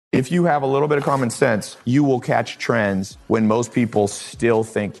If you have a little bit of common sense, you will catch trends when most people still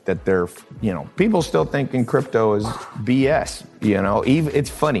think that people still thinking crypto is BS. Even it's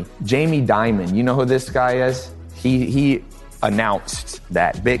funny. Jamie Dimon, you know who this guy is? He announced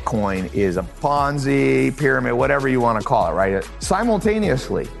that Bitcoin is a Ponzi, pyramid, whatever you want to call it, right?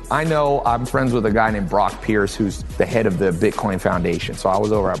 Simultaneously, I know I'm friends with a guy named Brock Pierce, who's the head of the Bitcoin Foundation. So I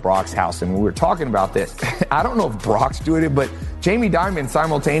was over at Brock's house and we were talking about this. I don't know if Brock's doing it, but Jamie Dimon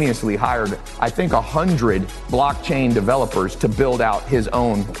simultaneously hired, I think, 100 blockchain developers to build out his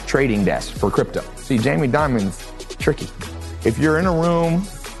own trading desk for crypto. See, Jamie Dimon's tricky. If you're in a room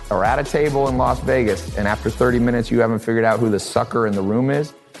or at a table in Las Vegas, and after 30 minutes you haven't figured out who the sucker in the room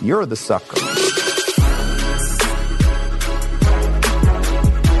is, you're the sucker.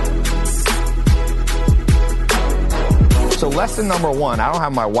 So lesson number one, I don't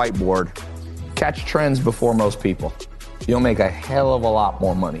have my whiteboard. Catch trends before most people. You'll make a hell of a lot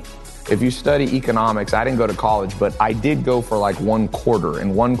more money. If you study economics, I didn't go to college, but I did go for like 1 quarter,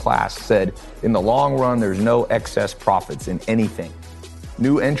 and one class said, in the long run, there's no excess profits in anything.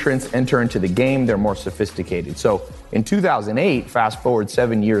 New entrants enter into the game, they're more sophisticated. So in 2008, fast forward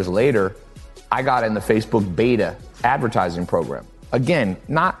 7 years later, I got in the Facebook beta advertising program. Again,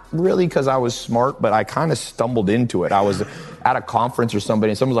 not really because I was smart, but I kind of stumbled into it. I was at a conference or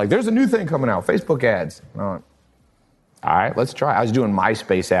somebody, and someone was like, there's a new thing coming out, Facebook ads. And I went, all right, let's try. I was doing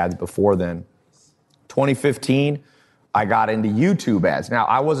MySpace ads before then. 2015, I got into YouTube ads. Now,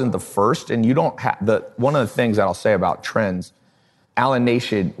 I wasn't the first, and you don't have one of the things that I'll say about trends, Alan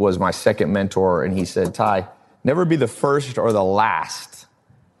Nation was my second mentor, and he said, Ty, never be the first or the last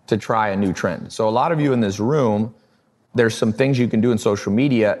to try a new trend. So a lot of you in this room, there's some things you can do in social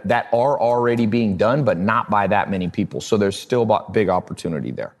media that are already being done, but not by that many people. So there's still big opportunity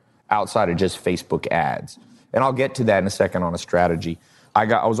there outside of just Facebook ads. And I'll get to that in a second on a strategy. I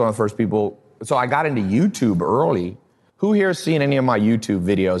was one of the first people. So I got into YouTube early. Who here has seen any of my YouTube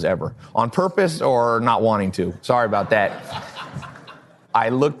videos ever? On purpose or not wanting to? Sorry about that. I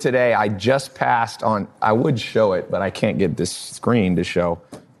looked today, I just passed on, I would show it, but I can't get this screen to show.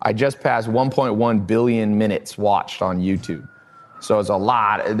 I just passed 1.1 billion minutes watched on YouTube. So it's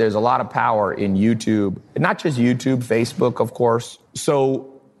there's a lot of power in YouTube, not just YouTube, Facebook, of course.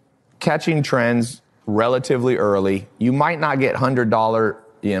 So catching trends relatively early, you might not get $100,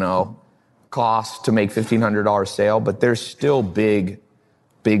 cost to make $1,500 sale, but there's still big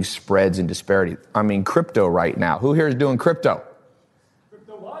spreads and disparity. I mean, crypto right now. Who here is doing crypto?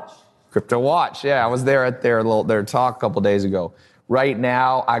 Crypto Watch, yeah. I was there at their talk a couple days ago. Right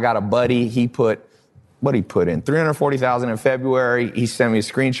now, I got a buddy, what he put in? $340,000 in February. He sent me a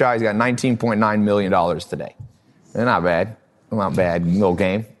screenshot. He's got $19.9 million today. They're not bad. Not bad, little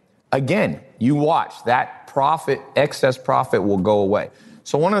game. Again, you watch, that profit, excess profit will go away.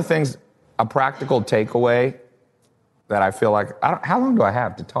 So one of the things, a practical takeaway that I feel like, how long do I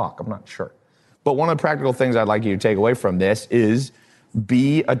have to talk? I'm not sure. But one of the practical things I'd like you to take away from this is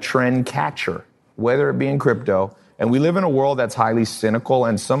be a trend catcher, whether it be in crypto. And we live in a world that's highly cynical,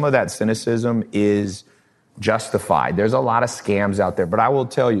 and some of that cynicism is justified. There's a lot of scams out there, but I will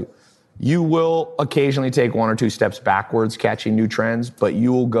tell you, you will occasionally take 1 or 2 steps backwards catching new trends, but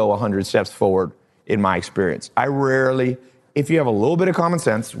you will go 100 steps forward in my experience. I rarely, if you have a little bit of common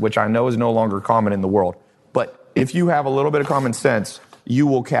sense, which I know is no longer common in the world, but if you have a little bit of common sense, you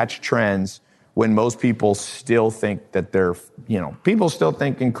will catch trends when most people still think that people still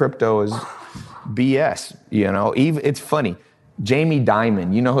thinking crypto is BS, Even it's funny. Jamie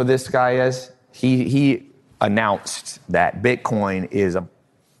Dimon, you know who this guy is? He announced that Bitcoin is a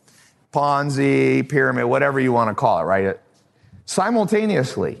Ponzi, pyramid, whatever you want to call it, right?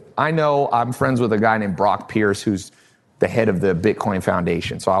 Simultaneously, I know I'm friends with a guy named Brock Pierce, who's the head of the Bitcoin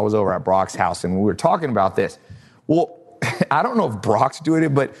Foundation. So I was over at Brock's house and we were talking about this. Well, I don't know if Brock's doing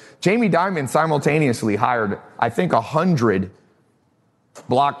it, but Jamie Dimon simultaneously hired, I think, 100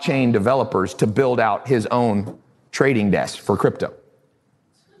 blockchain developers to build out his own trading desk for crypto.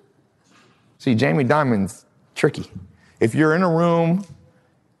 See, Jamie Dimon's tricky. If you're in a room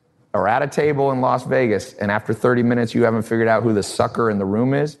or at a table in Las Vegas and after 30 minutes you haven't figured out who the sucker in the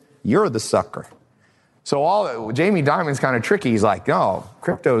room is, you're the sucker. So Jamie Dimon's kind of tricky. He's like, oh,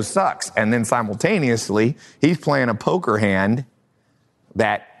 crypto sucks. And then simultaneously, he's playing a poker hand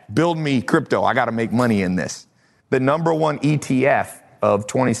that build me crypto. I got to make money in this. The number one ETF of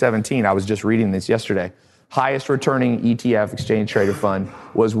 2017, I was just reading this yesterday, highest returning ETF, exchange traded fund,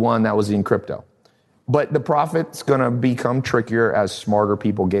 was one that was in crypto. But the profit's going to become trickier as smarter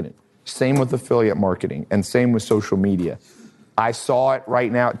people get it. Same with affiliate marketing and same with social media. I saw it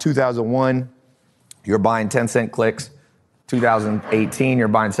right now, 2001, you're buying 10-cent clicks. 2018, you're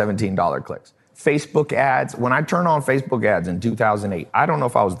buying $17 clicks. Facebook ads, when I turned on Facebook ads in 2008, I don't know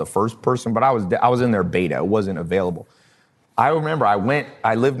if I was the first person, but I was in their beta. It wasn't available. I remember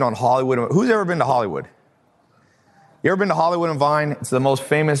I lived on Hollywood. Who's ever been to Hollywood? You ever been to Hollywood and Vine? It's the most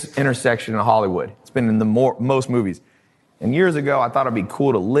famous intersection in Hollywood. It's been in the most movies. And years ago, I thought it'd be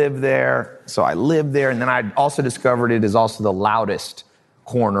cool to live there. So I lived there. And then I also discovered it is also the loudest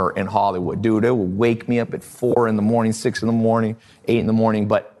corner in Hollywood. Dude, it would wake me up at 4 in the morning, 6 in the morning, 8 in the morning.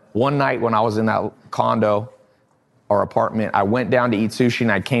 But one night when I was in that condo or apartment, I went down to eat sushi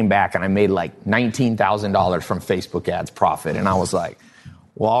and I came back and I made like $19,000 from Facebook ads profit. And I was like,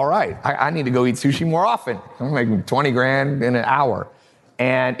 well, all right, I need to go eat sushi more often. I'm making 20 grand in an hour.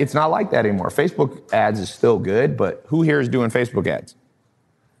 And it's not like that anymore. Facebook ads is still good, but who here is doing Facebook ads?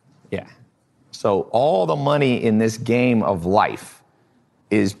 Yeah. So all the money in this game of life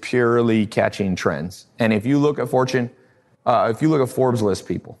is purely catching trends. And if you look at if you look at Forbes list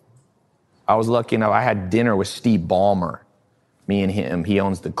people, I was lucky enough, I had dinner with Steve Ballmer, me and him. He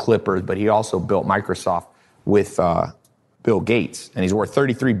owns the Clippers, but he also built Microsoft with Bill Gates, and he's worth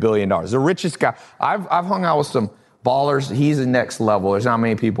 $33 billion. The richest guy. I've hung out with some ballers. He's the next level. There's not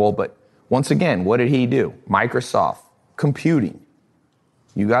many people, but once again, what did he do? Microsoft, computing.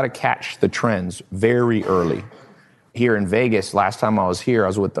 You got to catch the trends very early. Here in Vegas, last time I was here, I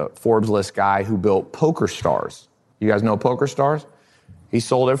was with the Forbes list guy who built Poker Stars. You guys know Poker Stars? He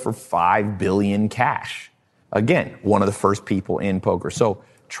sold it for $5 billion cash. Again, one of the first people in poker. So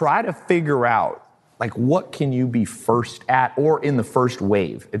try to figure out, like, what can you be first at or in the first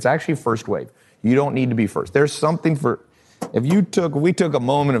wave? It's actually first wave. You don't need to be first. There's something we took a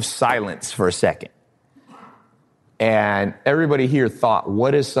moment of silence for a second, and everybody here thought,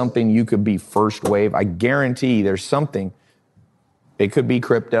 what is something you could be first wave? I guarantee there's something. It could be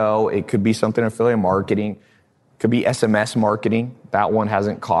crypto. It could be something affiliate marketing. It could be SMS marketing. That one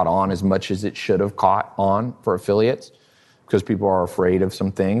hasn't caught on as much as it should have caught on for affiliates because people are afraid of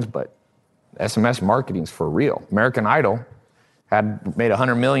some things, but SMS marketing's for real. American Idol had made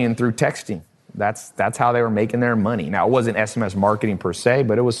 $100 million through texting. That's how they were making their money. Now, it wasn't SMS marketing per se,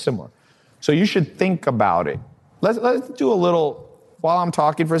 but it was similar. So you should think about it. Let's do a little, while I'm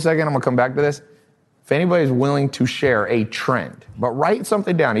talking for a second, I'm going to come back to this. If anybody's willing to share a trend, but write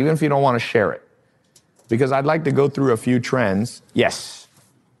something down, even if you don't want to share it, because I'd like to go through a few trends. Yes.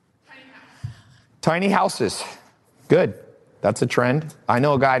 Tiny houses. Good. That's a trend. I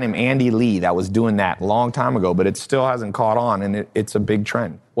know a guy named Andy Lee that was doing that a long time ago, but it still hasn't caught on, and it's a big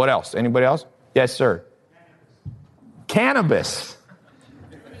trend. What else? Anybody else? Yes, sir. Cannabis.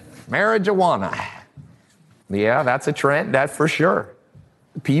 Marijuana. Yeah, that's a trend. That for sure.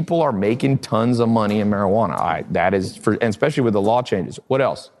 People are making tons of money in marijuana. That is for, and especially with the law changes. What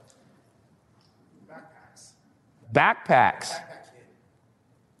else? Backpacks.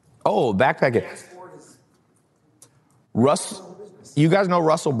 Oh, backpacking. You guys know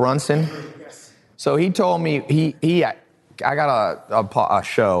Russell Brunson? So he told me I got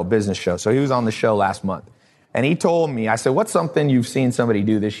a business show. So he was on the show last month, and he told me, I said, "What's something you've seen somebody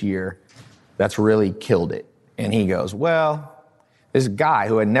do this year that's really killed it?" And he goes, "Well, this guy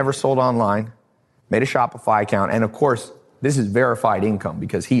who had never sold online made a Shopify account, and of course, this is verified income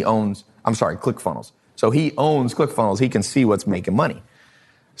because he owns ClickFunnels. So he owns ClickFunnels. He can see what's making money."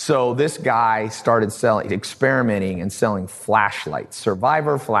 So this guy started experimenting and selling flashlights,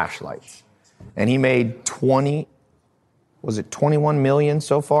 survivor flashlights. And he made 21 million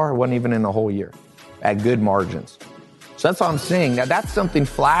so far? It wasn't even in a whole year at good margins. So that's what I'm saying. Now that's something,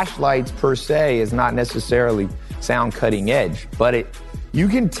 flashlights per se is not necessarily sound cutting edge, but you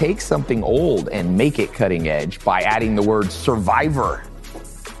can take something old and make it cutting edge by adding the word survivor.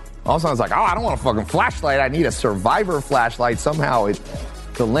 All of a sudden it's like, oh, I don't want a fucking flashlight. I need a survivor flashlight. Somehow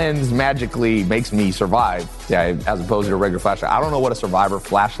the lens magically makes me survive, as opposed to a regular flashlight. I don't know what a survivor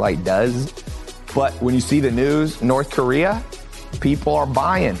flashlight does, but when you see the news, North Korea, people are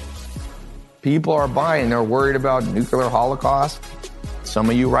buying. People are buying. They're worried about nuclear holocaust. Some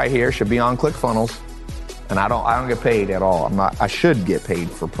of you right here should be on ClickFunnels, and I don't get paid at all. I should get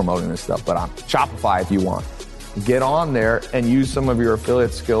paid for promoting this stuff, but I'm Shopify if you want. Get on there and use some of your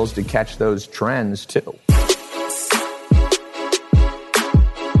affiliate skills to catch those trends too.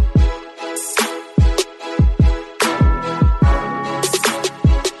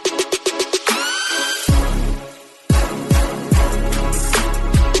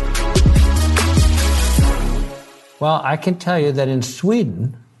 Well, I can tell you that in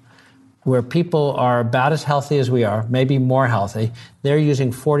Sweden, where people are about as healthy as we are, maybe more healthy, they're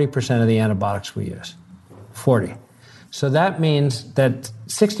using 40% of the antibiotics we use. 40. So that means that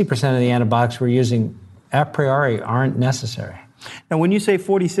 60% of the antibiotics we're using a priori aren't necessary. Now, when you say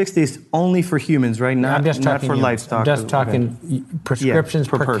 40/60, it's only for humans, right? I'm just not talking for humans. livestock. I'm just talking prescriptions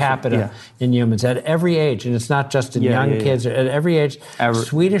per per person, capita in humans at every age, and it's not just in young kids. At every age,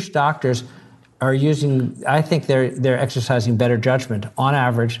 Swedish doctors are using. I think they're exercising better judgment on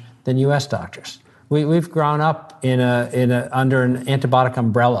average than U.S. doctors. We've grown up under an antibiotic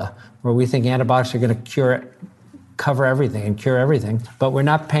umbrella where we think antibiotics are going to cover everything and cure everything, but we're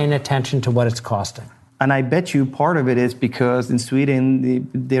not paying attention to what it's costing. And I bet you part of it is because in Sweden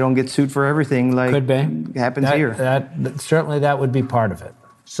they don't get sued for everything like Could be. Happens here. Certainly that would be part of it.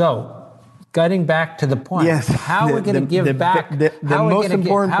 So, getting back to the point, how are we going to give back? The most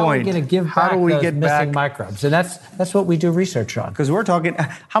important point. How are we going to give back those missing microbes? And that's what we do research on. Because we're talking,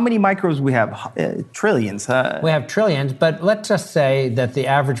 how many microbes we have? Trillions. We have trillions, but let's just say that the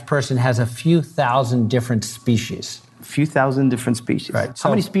average person has a few thousand different species. A few thousand different species. Right.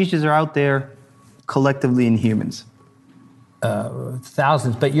 How many species are out there collectively in humans?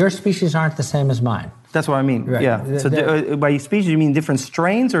 Thousands, but your species aren't the same as mine. That's what I mean. Right. Yeah. So by species, you mean different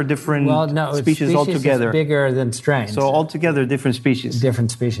strains or different species altogether? Is bigger than strains. So altogether, different species.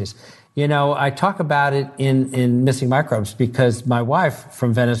 Different species. You know, I talk about it in Missing Microbes because my wife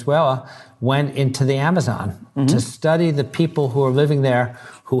from Venezuela went into the Amazon to study the people who are living there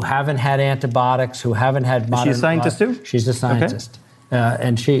who haven't had antibiotics, who haven't had modern... Is she a scientist too? She's a scientist. Okay.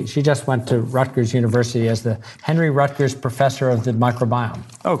 And she just went to Rutgers University as the Henry Rutgers Professor of the Microbiome.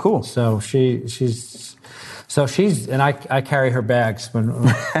 Oh, cool. So she's and I carry her bags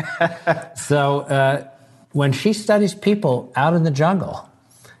when she studies people out in the jungle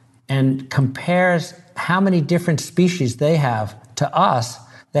and compares how many different species they have to us,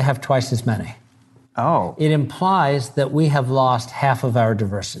 they have twice as many. Oh. It implies that we have lost half of our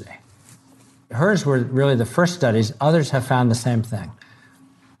diversity. Hers were really the first studies. Others have found the same thing.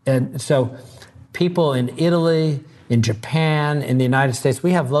 And so people in Italy, in Japan, in the United States,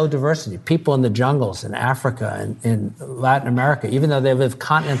 we have low diversity. People in the jungles in Africa and in Latin America, even though they live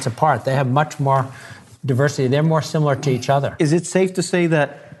continents apart, they have much more diversity. They're more similar to each other. Is it safe to say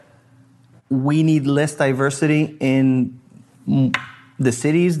that we need less diversity in the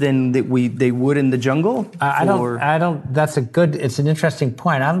cities than they would in the jungle? I don't. It's an interesting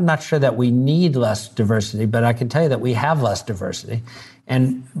point. I'm not sure that we need less diversity, but I can tell you that we have less diversity.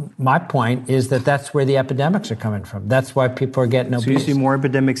 And my point is that that's where the epidemics are coming from. That's why people are getting obese. So you see more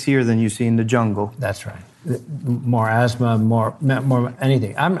epidemics here than you see in the jungle. That's right. More asthma, more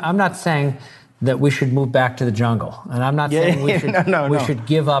anything. I'm not saying that we should move back to the jungle. And I'm not saying we should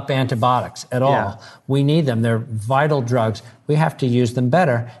give up antibiotics at all. Yeah. We need them. They're vital drugs. We have to use them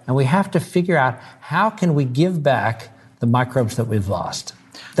better. And we have to figure out how can we give back the microbes that we've lost.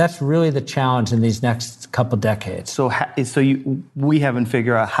 That's really the challenge in these next couple decades. So we haven't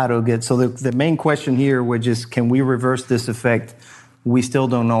figured out how to get... So the main question here, which is, can we reverse this effect? We still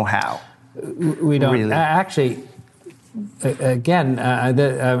don't know how. We don't. Really. Actually... Again,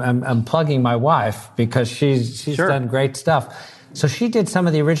 I'm plugging my wife because she's done great stuff. So she did some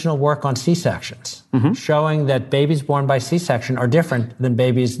of the original work on C-sections, showing that babies born by C-section are different than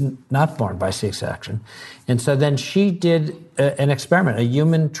babies not born by C-section. And so then she did an experiment, a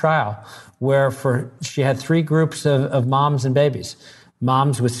human trial, where she had 3 groups of moms and babies.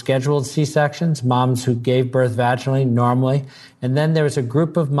 Moms with scheduled C-sections, moms who gave birth vaginally, normally, and then there was a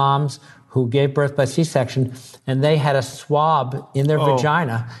group of moms who gave birth by C-section, and they had a swab in their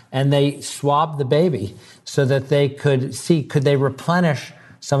vagina, and they swabbed the baby so that they could see, could they replenish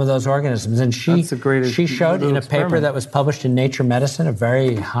some of those organisms. And she showed in a paper that was published in Nature Medicine, a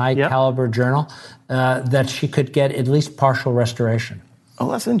very high caliber journal, that she could get at least partial restoration. Oh,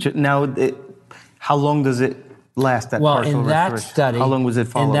 that's interesting. Now, how long does it last, that partial restoration? How long was it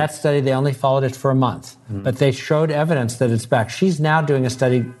followed? In that study, they only followed it for a month. But they showed evidence that it's back. She's now doing a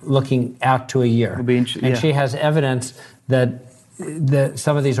study looking out to a year. And she has evidence that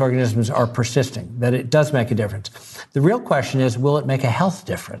some of these organisms are persisting, that it does make a difference. The real question is, will it make a health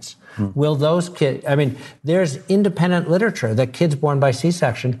difference? Will those kids... I mean, there's independent literature that kids born by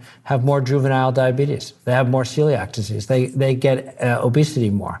C-section have more juvenile diabetes. They have more celiac disease. They get obesity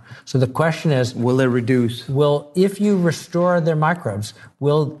more. So the question is... Will it reduce? If you restore their microbes,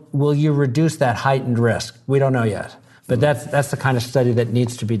 will you reduce that heightened risk? We don't know yet. But that's the kind of study that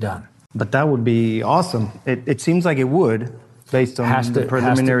needs to be done. But that would be awesome. It seems like it would, based on the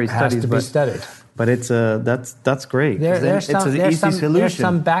preliminary studies. Has to be studied. But that's great. There's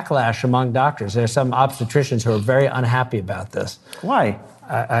some backlash among doctors. There's some obstetricians who are very unhappy about this. Why?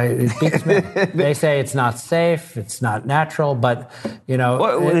 It beats me. They say it's not safe, it's not natural, but, you know...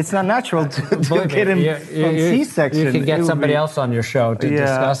 Well, it's not natural to get him from C-section. You can get somebody else on your show to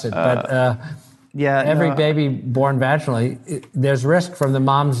discuss it. But every baby born vaginally, there's risk from the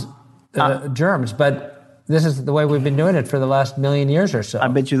mom's germs, but this is the way we've been doing it for the last million years or so. I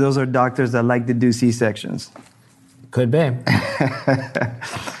bet you those are doctors that like to do C-sections. Could be.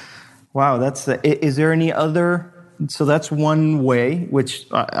 Wow, is there any other? So that's one way, which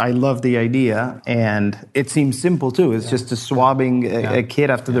I love the idea, and it seems simple too. It's just swabbing a kid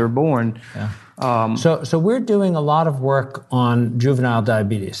after they're born. Yeah. So we're doing a lot of work on juvenile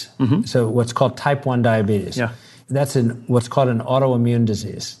diabetes. So what's called type 1 diabetes. Yeah. That's what's called an autoimmune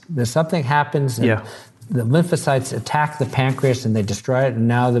disease. There's something happens, and the lymphocytes attack the pancreas and they destroy it, and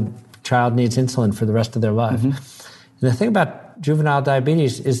now the child needs insulin for the rest of their life. And the thing about juvenile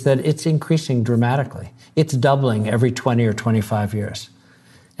diabetes is that it's increasing dramatically. It's doubling every 20 or 25 years.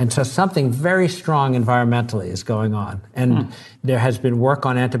 And so something very strong environmentally is going on. And there has been work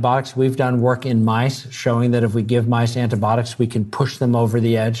on antibiotics. We've done work in mice showing that if we give mice antibiotics, we can push them over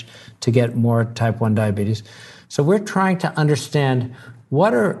the edge to get more type 1 diabetes. So we're trying to understand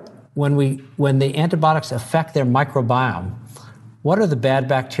when the antibiotics affect their microbiome, what are the bad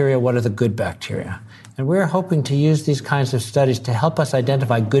bacteria, what are the good bacteria? And we're hoping to use these kinds of studies to help us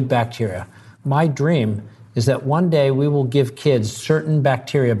identify good bacteria. My dream is that one day we will give kids certain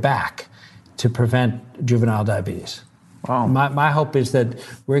bacteria back to prevent juvenile diabetes. Wow. My hope is that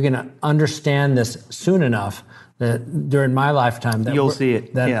we're going to understand this soon enough that during my lifetime that you'll see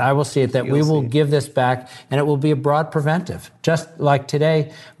it. That I will see it, that we will give this back, and it will be a broad preventive. Just like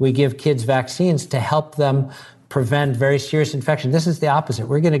today, we give kids vaccines to help them prevent very serious infection. This is the opposite.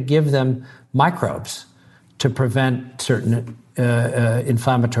 We're going to give them microbes to prevent certain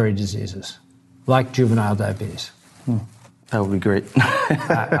inflammatory diseases, like juvenile diabetes. That would be great.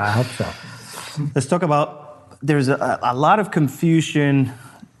 I hope so. Let's talk about, there's a lot of confusion,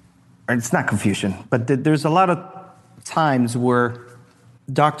 or it's not confusion, but there's a lot of times where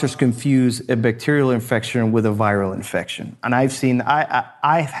doctors confuse a bacterial infection with a viral infection. And I've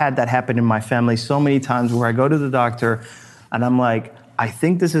had that happen in my family so many times where I go to the doctor and I'm like, I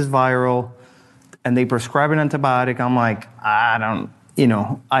think this is viral, and they prescribe an antibiotic. I'm like, I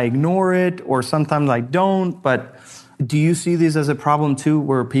ignore it, or sometimes I don't. But do you see this as a problem too,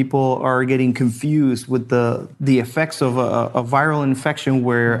 where people are getting confused with the effects of a viral infection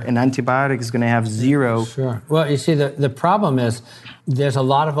where an antibiotic is going to have zero? Sure. Well, you see, the problem is there's a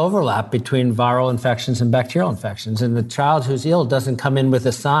lot of overlap between viral infections and bacterial infections, and the child who's ill doesn't come in with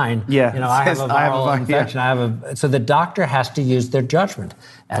a sign. I have a viral infection. So the doctor has to use their judgment.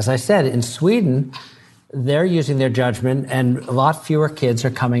 As I said, in Sweden, they're using their judgment, and a lot fewer kids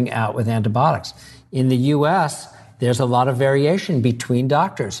are coming out with antibiotics. In the U.S., there's a lot of variation between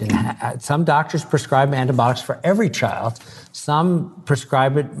doctors. Some doctors prescribe antibiotics for every child. Some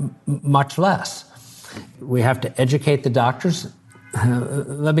prescribe it much less. We have to educate the doctors.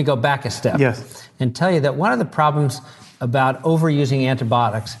 Let me go back a step and tell you that one of the problems about overusing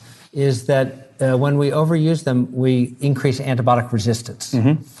antibiotics is that when we overuse them, we increase antibiotic resistance.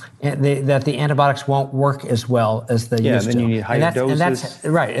 And that the antibiotics won't work as well as they used to. Then you need higher doses.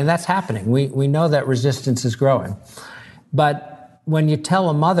 And that's happening. We know that resistance is growing. But when you tell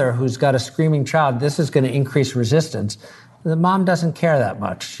a mother who's got a screaming child, this is going to increase resistance, the mom doesn't care that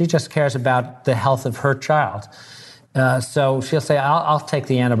much. She just cares about the health of her child. So she'll say, I'll take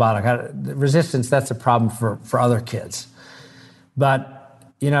the antibiotic. Resistance, that's a problem for other kids. But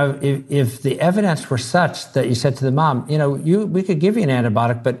if the evidence were such that you said to the mom, we could give you an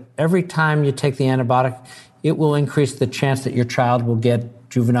antibiotic, but every time you take the antibiotic, it will increase the chance that your child will get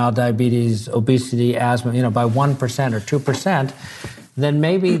juvenile diabetes, obesity, asthma, by 1% or 2%, then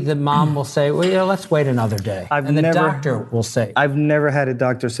maybe the mom will say, well, let's wait another day. The doctor will say. I've never had a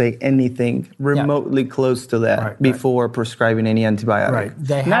doctor say anything remotely close to that before prescribing any antibiotic.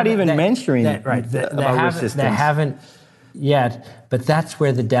 Right. Not even mentioning about resistance. They haven't yet, but that's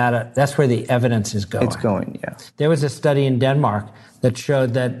where the evidence is going. It's going, yeah. There was a study in Denmark that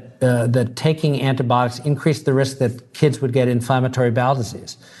showed that taking antibiotics increased the risk that kids would get inflammatory bowel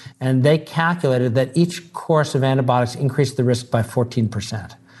disease. And they calculated that each course of antibiotics increased the risk by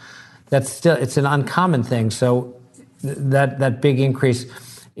 14%. It's an uncommon thing, so that big increase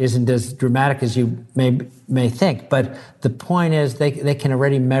isn't as dramatic as you may think. But the point is they can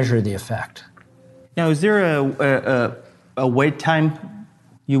already measure the effect. Now, is there a wait time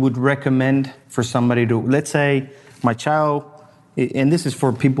you would recommend for somebody to, let's say my child, and this is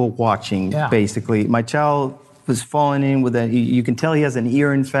for people watching, basically, my child was falling in with you can tell he has an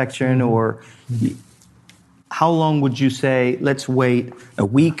ear infection, or how long would you say, let's wait a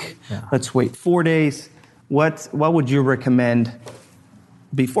week, let's wait 4 days? What would you recommend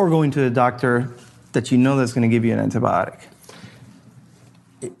before going to the doctor that that's going to give you an antibiotic?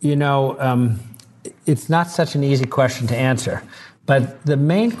 it's not such an easy question to answer. But the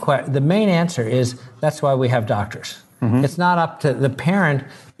main answer is that's why we have doctors. Mm-hmm. It's not up to the parent.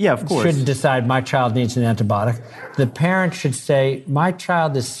 Yeah, of course. Shouldn't decide my child needs an antibiotic. The parent should say, my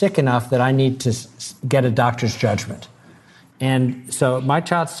child is sick enough that I need to get a doctor's judgment. And so my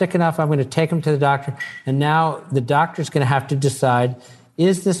child's sick enough, I'm going to take him to the doctor. And now the doctor's going to have to decide,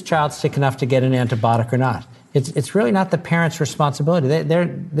 is this child sick enough to get an antibiotic or not? It's really not the parent's responsibility.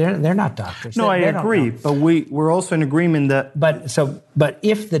 They're not doctors. No, I agree. But we're also in agreement that... But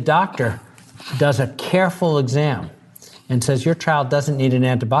if the doctor does a careful exam and says your child doesn't need an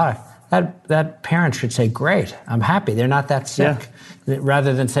antibiotic, that parent should say, great, I'm happy, they're not that sick. Yeah.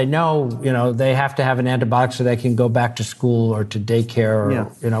 Rather than say, no, they have to have an antibiotic so they can go back to school or to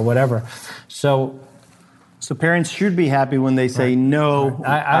daycare or whatever. So parents should be happy when they say, no,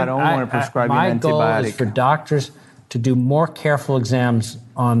 I don't want to prescribe you an antibiotic. My goal is for doctors to do more careful exams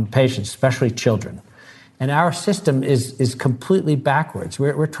on patients, especially children. And our system is completely backwards.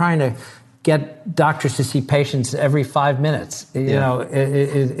 We're trying to get doctors to see patients every 5 minutes.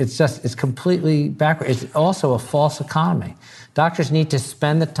 It's completely backwards. It's also a false economy. Doctors need to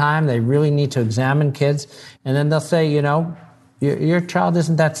spend the time. They really need to examine kids. And then they'll say, your child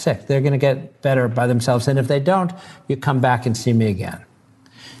isn't that sick. They're going to get better by themselves. And if they don't, you come back and see me again.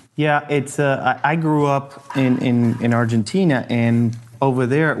 Yeah, it's. I grew up in Argentina, and over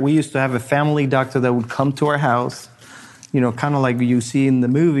there, we used to have a family doctor that would come to our house, kind of like you see in the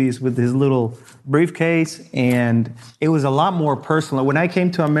movies with his little briefcase, and it was a lot more personal. When I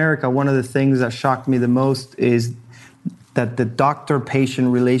came to America, one of the things that shocked me the most is that the doctor-patient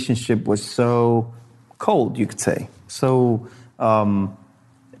relationship was so cold, you could say. So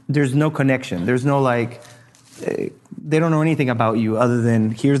there's no connection. There's no they don't know anything about you other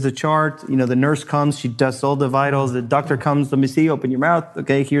than here's the chart. The nurse comes, she does all the vitals. The doctor comes, let me see, open your mouth.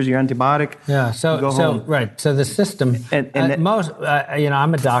 Okay, here's your antibiotic. Yeah. Right. So the system.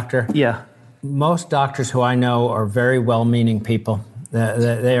 I'm a doctor. Yeah. Most doctors who I know are very well-meaning people.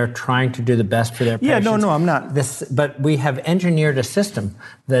 They are trying to do the best for their patients. Yeah, no, I'm not. But we have engineered a system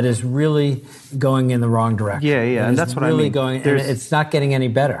that is really going in the wrong direction. Yeah, and that's what I mean. And it's not getting any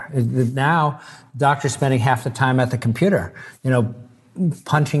better. Now, doctors spending half the time at the computer,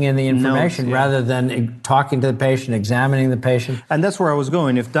 punching in the information rather than talking to the patient, examining the patient. And that's where I was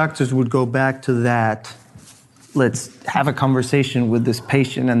going. If doctors would go back to that, let's have a conversation with this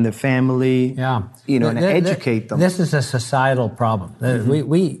patient and the family, and educate them. This is a societal problem.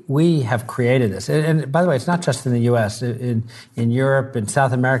 Mm-hmm. We have created this. And by the way, it's not just in the U.S. In Europe, in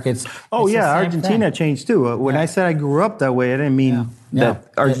South America, Argentina changed too. When I said I grew up that way, I didn't mean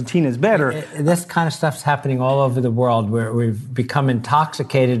that Argentina is better. This kind of stuff's happening all over the world where we've become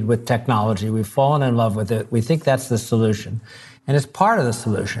intoxicated with technology. We've fallen in love with it. We think that's the solution. And it's part of the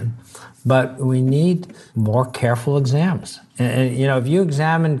solution. But we need more careful exams. And if you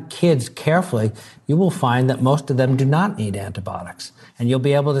examine kids carefully, you will find that most of them do not need antibiotics. And you'll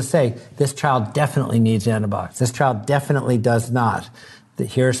be able to say, this child definitely needs antibiotics. This child definitely does not.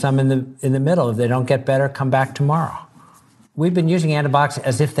 Here are some in the middle. If they don't get better, come back tomorrow. We've been using antibiotics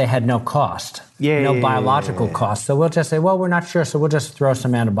as if they had no cost, no biological cost. So we'll just say, well, we're not sure, so we'll just throw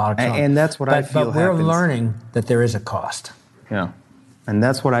some antibiotics on. And that's what I feel But we're learning that there is a cost. Yeah. And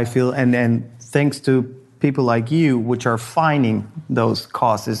that's what I feel. And thanks to people like you, which are finding those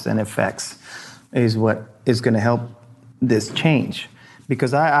causes and effects, is what is going to help this change.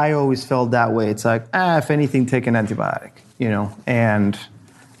 Because I always felt that way. It's like, if anything, take an antibiotic, And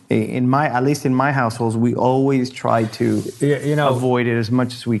at least in my households, we always try to avoid it as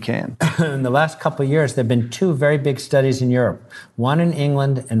much as we can. In the last couple of years, there have been 2 very big studies in Europe, one in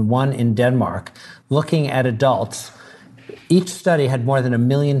England and one in Denmark, looking at adults. Each study had more than 1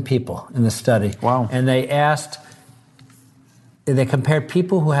 million people in the study. Wow. And they compared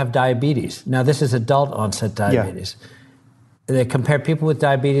people who have diabetes. Now, this is adult onset diabetes. Yeah. They compared people with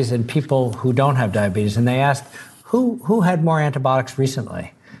diabetes and people who don't have diabetes. And they asked, who had more antibiotics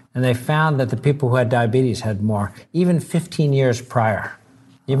recently? And they found that the people who had diabetes had more, even 15 years prior.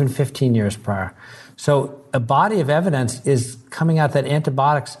 So a body of evidence is coming out that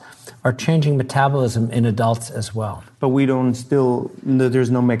antibiotics are changing metabolism in adults as well. But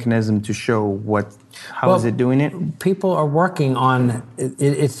there's no mechanism to show how is it doing it? People are working on,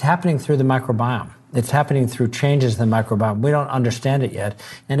 it's happening through the microbiome. It's happening through changes in the microbiome. We don't understand it yet.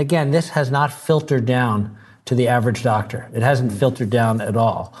 And again, this has not filtered down to the average doctor. It hasn't filtered down at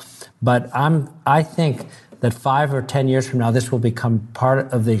all. But I think that 5 or 10 years from now, this will become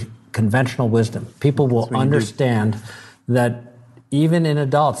part of the conventional wisdom. People will understand that even in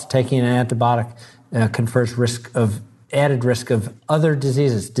adults, taking an antibiotic confers risk of added risk of other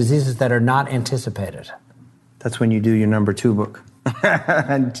diseases that are not anticipated. That's when you do your number 2 book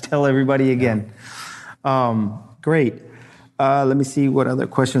and tell everybody again. Great. Let me see what other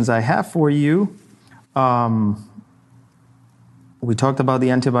questions I have for you. We talked about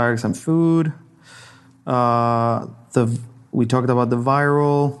the antibiotics and food. We talked about the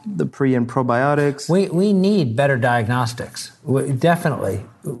viral, the pre and probiotics. We need better diagnostics. Definitely.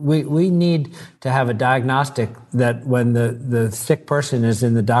 We need to have a diagnostic that when the sick person is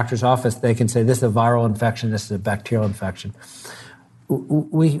in the doctor's office, they can say, this is a viral infection, this is a bacterial infection.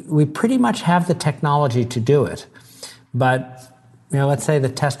 We pretty much have the technology to do it. But, let's say the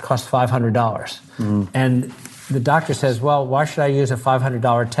test costs $500. And the doctor says, well, why should I use a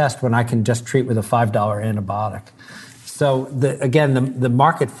 $500 test when I can just treat with a $5 antibiotic? So, the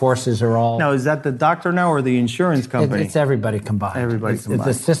market forces are all... Now, is that the doctor now or the insurance company? It's everybody combined. It's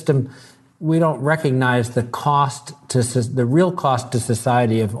the system. We don't recognize the real cost to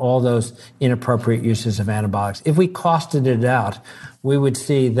society of all those inappropriate uses of antibiotics. If we costed it out, we would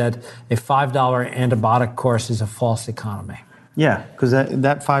see that a $5 antibiotic course is a false economy. Yeah, because that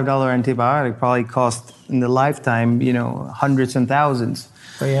 $5 antibiotic probably cost in the lifetime, hundreds and thousands.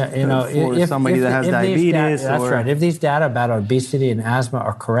 For somebody that has diabetes. That's right. If these data about obesity and asthma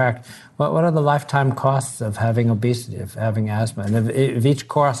are correct, what are the lifetime costs of having obesity, of having asthma? And if each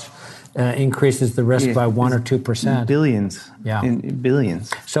cost increases the risk by 1 or 2%. Billions. Yeah.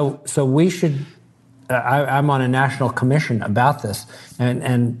 Billions. So we should, I'm on a national commission about this,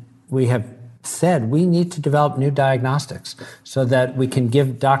 and we have said we need to develop new diagnostics so that we can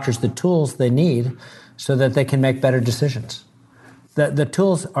give doctors the tools they need so that they can make better decisions. The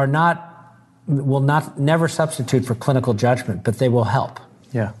tools will never substitute for clinical judgment, but they will help.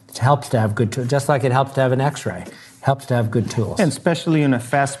 Yeah. It helps to have good tools, just like it helps to have an X-ray. It helps to have good tools. And especially in a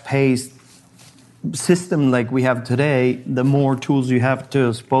fast-paced system like we have today, the more tools you have to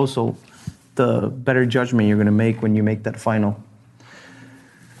disposal, the better judgment you're going to make when you make that final.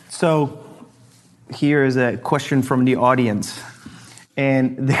 So here is a question from the audience.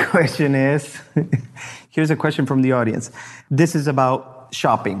 And the question is, here's a question from the audience. This is about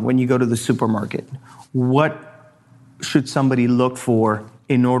shopping when you go to the supermarket. What should somebody look for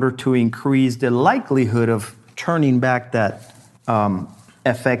in order to increase the likelihood of turning back that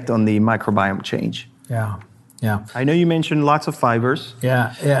effect on the microbiome change? Yeah. I know you mentioned lots of fibers.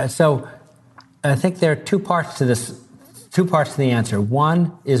 Yeah. So I think there are two parts to the answer.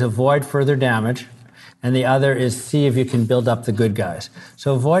 One is avoid further damage, and the other is see if you can build up the good guys.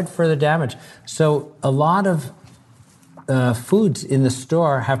 So avoid further damage. So a lot of foods in the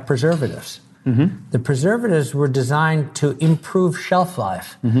store have preservatives. Mm-hmm. The preservatives were designed to improve shelf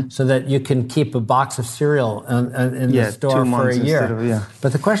life so that you can keep a box of cereal in the store for a year.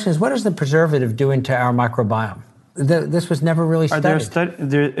 But the question is, what is the preservative doing to our microbiome? This was never really studied.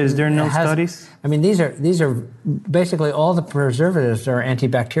 Is there no studies? I mean, these are basically all the preservatives are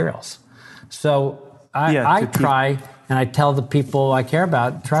antibacterials. So I try, and I tell the people I care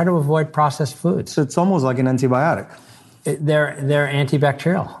about, try to avoid processed foods. So it's almost like an antibiotic. They're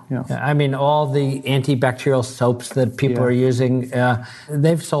antibacterial. Yeah. I mean, all the antibacterial soaps that people are using,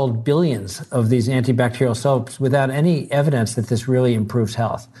 they've sold billions of these antibacterial soaps without any evidence that this really improves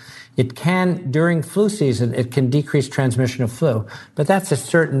health. It can, during flu season, it can decrease transmission of flu, but that's a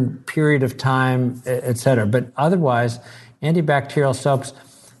certain period of time, et cetera. But otherwise, antibacterial soaps,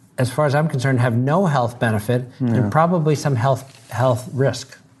 as far as I'm concerned, have no health benefit and probably some health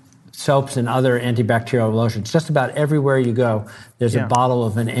risk. Soaps and other antibacterial lotions. Just about everywhere you go, there's a bottle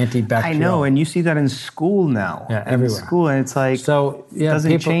of an antibacterial. I know, and you see that in school now. Yeah, everywhere. In school, and it's like, it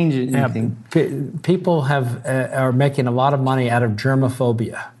doesn't change anything. People are making a lot of money out of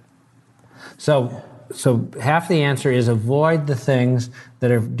germophobia. So half the answer is avoid the things that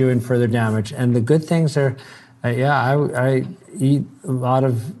are doing further damage, and the good things are, I eat a lot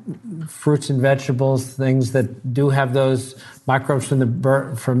of fruits and vegetables, things that do have those microbes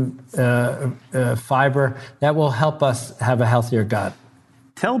from fiber that will help us have a healthier gut.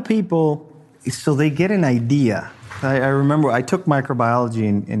 Tell people so they get an idea. I remember I took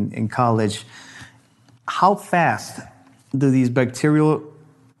microbiology in college. How fast do these bacterial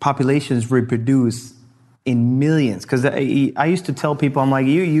populations reproduce in millions? Because I used to tell people, I'm like,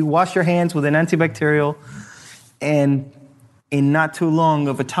 you wash your hands with an antibacterial, and in not too long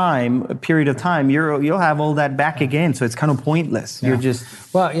of a period of time, you'll have all that back again. So it's kind of pointless. Yeah. You're just...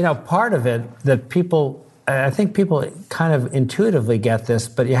 Well, part of it that I think people kind of intuitively get this,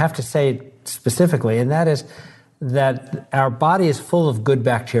 but you have to say it specifically, and that is that our body is full of good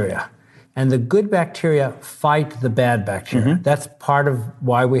bacteria. And the good bacteria fight the bad bacteria. Mm-hmm. That's part of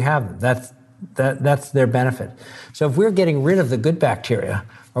why we have them. That's their benefit. So if we're getting rid of the good bacteria,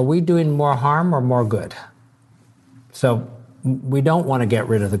 are we doing more harm or more good? So we don't want to get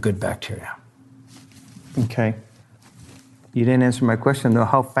rid of the good bacteria. Okay. You didn't answer my question, though.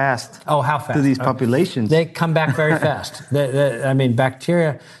 How fast? Oh, how fast? Do these populations? They come back very fast. I mean,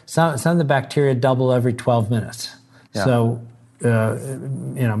 bacteria, some of the bacteria double every 12 minutes. Yeah. So,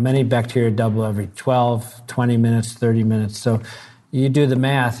 many bacteria double every 12, 20 minutes, 30 minutes. So you do the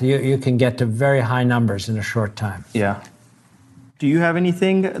math, you can get to very high numbers in a short time. Yeah. Do you have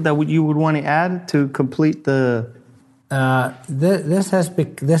anything that you would want to add to complete the... This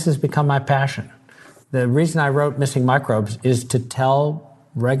has become my passion. The reason I wrote Missing Microbes is to tell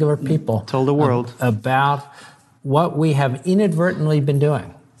regular people, tell the world about what we have inadvertently been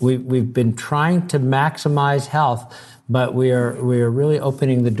doing. We've been trying to maximize health, but we are really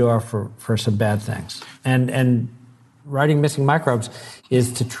opening the door for some bad things. And writing Missing Microbes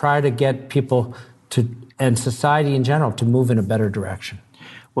is to try to get people and society in general to move in a better direction.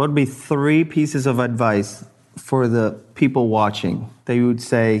 What would be 3 pieces of advice for the people watching that you would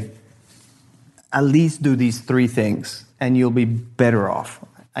say, at least do these 3 things and you'll be better off?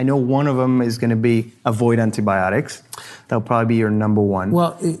 I know one of them is going to be avoid antibiotics. That'll probably be your number one.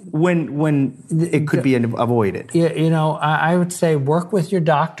 Well, when it could be avoided. I would say work with your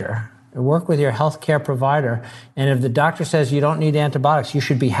doctor, work with your healthcare provider, and if the doctor says you don't need antibiotics, you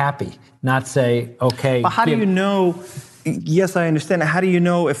should be happy, not say, okay. But how do you know? Yes, I understand. How do you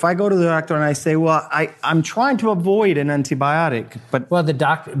know if I go to the doctor and I say, well, I'm trying to avoid an antibiotic, but... Well, the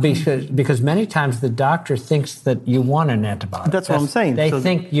doctor, because many times the doctor thinks that you want an antibiotic. That's what I'm saying. They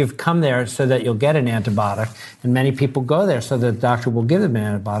think you've come there so that you'll get an antibiotic, and many people go there so that the doctor will give them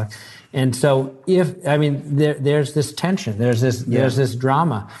an antibiotic. And so there's this tension, there's this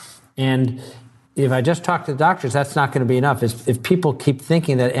drama. And if I just talk to the doctors, that's not going to be enough. If people keep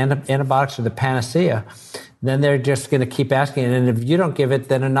thinking that antibiotics are the panacea, then they're just going to keep asking. And if you don't give it,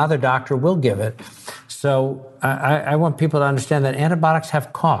 then another doctor will give it. So I want people to understand that antibiotics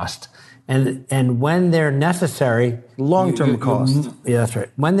have cost. And when they're necessary... Long-term cost. Yeah, that's right.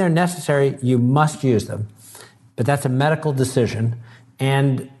 When they're necessary, you must use them. But that's a medical decision.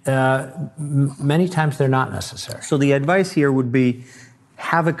 And many times they're not necessary. So the advice here would be,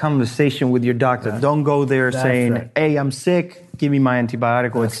 have a conversation with your doctor. Yeah. Don't go there saying, right. Hey, I'm sick, give me my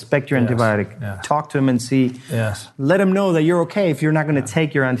antibiotic, or expect your antibiotic. Yeah. Talk to him and see. Yes. Let him know that you're okay if you're not going to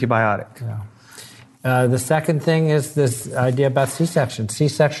take your antibiotic. Yeah. The second thing is this idea about C-sections.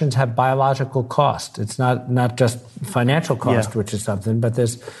 C-sections have biological cost. It's not just financial cost, which is something, but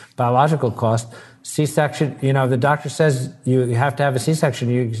there's biological cost. C-section, the doctor says you have to have a C-section.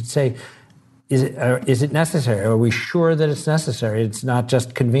 You should say, is it necessary? Are we sure that it's necessary? It's not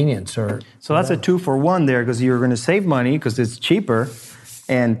just convenience or... So that's a 2-for-1 there, because you're going to save money because it's cheaper,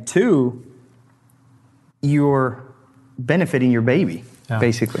 and 2, you're benefiting your baby,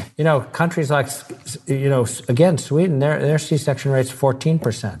 basically. Countries like, again, Sweden, their C-section rate's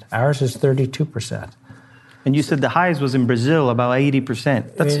 14%. Ours is 32%. And you said the highest was in Brazil, about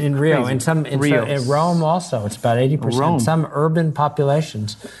 80%. That's in Rio. Crazy. In Rome also, it's about 80%. Rome. Some urban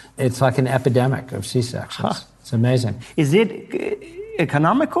populations, it's like an epidemic of C-sections. Huh. It's amazing. Is it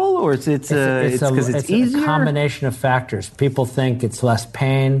economical, or it's because it's easier? It's a combination of factors. People think it's less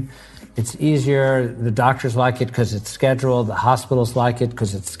pain, it's easier. The doctors like it because it's scheduled. The hospitals like it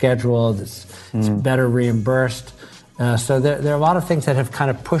because it's scheduled. It's better reimbursed. So there are a lot of things that have kind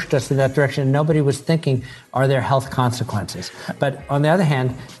of pushed us in that direction. Nobody was thinking, are there health consequences? But on the other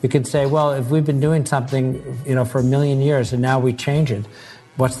hand, you could say, well, if we've been doing something, for a million years and now we change it,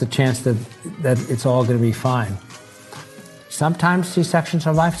 what's the chance that it's all going to be fine? Sometimes C-sections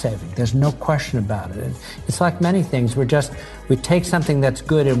are life-saving. There's no question about it. It's like many things. We take something that's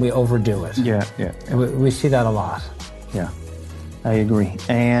good and we overdo it. Yeah. And we see that a lot. Yeah, I agree.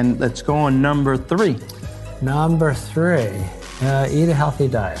 And let's go on number 3. Number 3, eat a healthy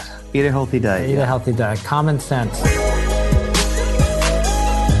diet. Eat a healthy diet. Eat a healthy diet. Common sense.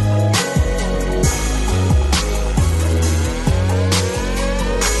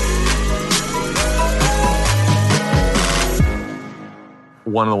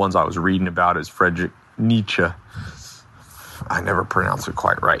 One of the ones I was reading about is Friedrich Nietzsche. I never pronounce it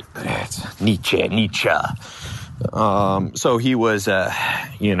quite right. It's Nietzsche. So he was,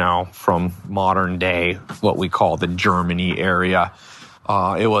 from modern day, what we call the Germany area.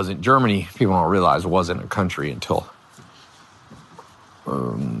 It wasn't Germany. People don't realize it wasn't a country until,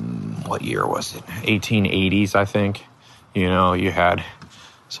 what year was it? 1880s, I think. You had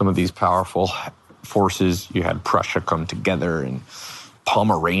some of these powerful forces. You had Prussia come together and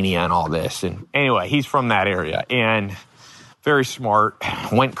Pomerania and all this. And anyway, he's from that area. And very smart,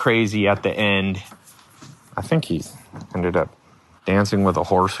 went crazy at the end. I think he ended up dancing with a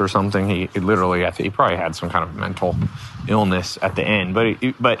horse or something. He literally, I think he probably had some kind of mental illness at the end.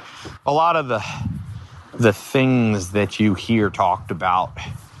 But a lot of the things that you hear talked about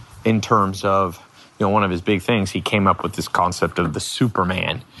in terms of, one of his big things, he came up with this concept of the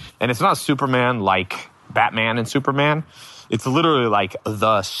Superman. And it's not Superman like Batman and Superman. It's literally like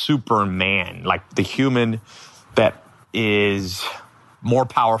the Superman, like the human that is more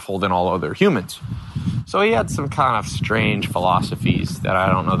powerful than all other humans. So he had some kind of strange philosophies that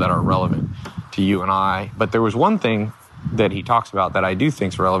I don't know that are relevant to you and I. But there was one thing that he talks about that I do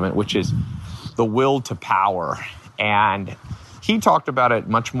think is relevant, which is the will to power. And he talked about it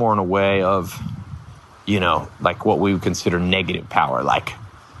much more in a way of, like what we would consider negative power, like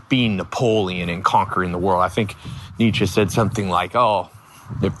being Napoleon and conquering the world. I think Nietzsche said something like,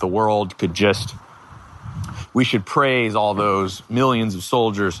 if the world could just, we should praise all those millions of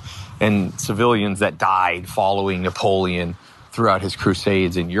soldiers and civilians that died following Napoleon throughout his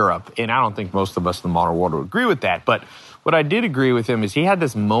crusades in Europe. And I don't think most of us in the modern world would agree with that. But what I did agree with him is he had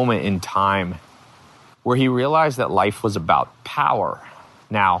this moment in time where he realized that life was about power.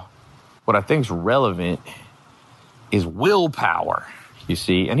 Now, what I think is relevant is willpower, you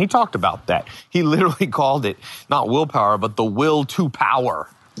see. And he talked about that. He literally called it not willpower, but the will to power,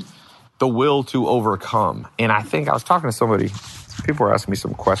 the will to overcome. And I think I was talking to somebody, people were asking me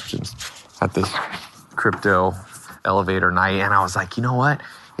some questions at this crypto elevator night. And I was like, you know what?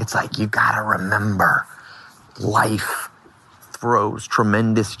 It's like, you got to remember, life throws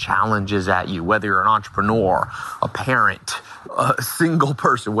tremendous challenges at you, whether you're an entrepreneur, a parent, a single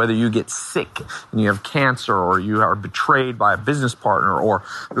person, whether you get sick and you have cancer, or you are betrayed by a business partner, or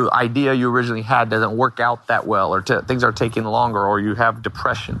the idea you originally had doesn't work out that well, or things are taking longer, or you have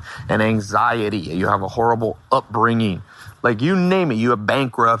depression and anxiety, you have a horrible upbringing, like you name it, you have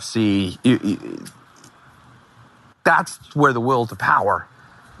bankruptcy. That's where the will to power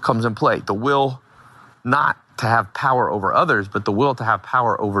comes in play. The will not to have power over others, but the will to have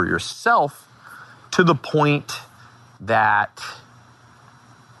power over yourself, to the point that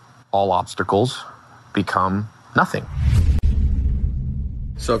all obstacles become nothing.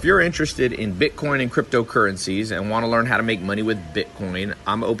 So if you're interested in Bitcoin and cryptocurrencies and want to learn how to make money with Bitcoin,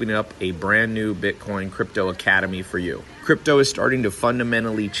 I'm opening up a brand new Bitcoin Crypto Academy for you. Crypto is starting to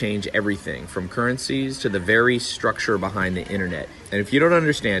fundamentally change everything from currencies to the very structure behind the internet. And if you don't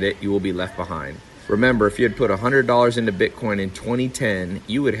understand it, you will be left behind. Remember, if you had put $100 into Bitcoin in 2010,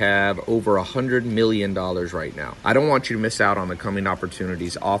 you would have over $100 million right now. I don't want you to miss out on the coming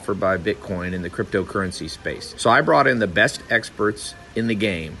opportunities offered by Bitcoin in the cryptocurrency space. So I brought in the best experts in the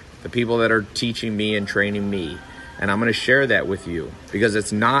game, the people that are teaching me and training me, and I'm going to share that with you because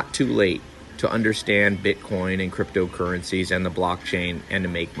it's not too late to understand Bitcoin and cryptocurrencies and the blockchain and to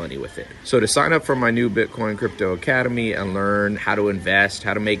make money with it. So to sign up for my new Bitcoin Crypto Academy and learn how to invest,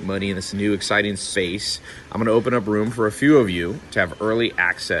 how to make money in this new exciting space, I'm going to open up room for a few of you to have early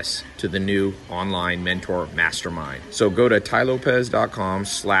access to the new online mentor mastermind. So go to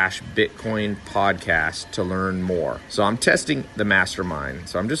tylopez.com/Bitcoin podcast to learn more. So I'm testing the mastermind.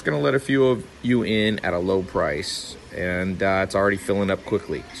 So I'm just going to let a few of you in at a low price, and it's already filling up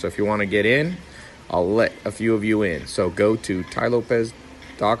quickly. So if you want to get in, I'll let a few of you in. So go to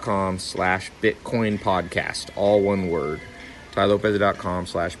tylopez.com/Bitcoin podcast, all one word,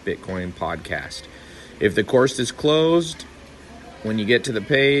 tylopez.com/Bitcoin podcast. If the course is closed, when you get to the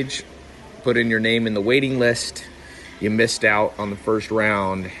page, put in your name in the waiting list. You missed out on the first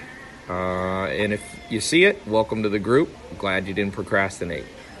round. And if you see it, welcome to the group. Glad you didn't procrastinate.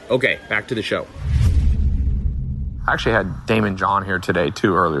 Okay, back to the show. I actually had Damon John here today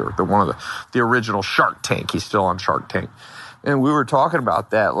too earlier, one of the original Shark Tank. He's still on Shark Tank. And we were talking about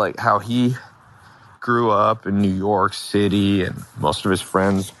that, like how he grew up in New York City and most of his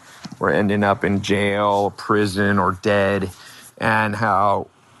friends were ending up in jail, prison, or dead, and how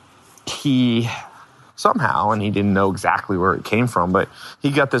he somehow, and he didn't know exactly where it came from, but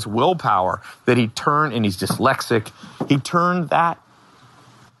he got this willpower that he turned, and he's dyslexic, he turned that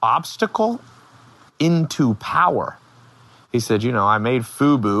obstacle into power. He said, I made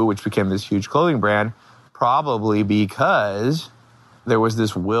FUBU, which became this huge clothing brand, probably because there was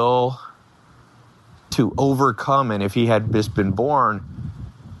this will to overcome. And if he had just been born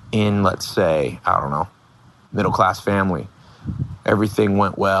in, let's say, middle-class family, everything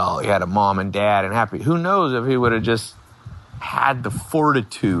went well, he had a mom and dad and happy, who knows if he would have just had the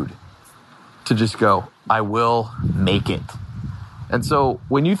fortitude to just go, I will make it. And so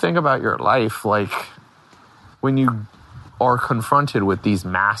when you think about your life, like when you are confronted with these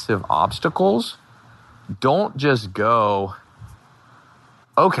massive obstacles, don't just go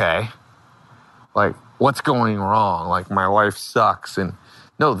okay, like, what's going wrong? Like, my life sucks. And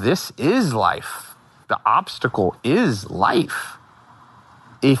no, this is life. The obstacle is life.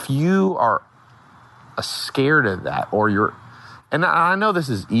 If you are scared of that, or and I know this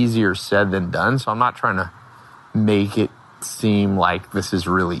is easier said than done, so I'm not trying to make it seem like this is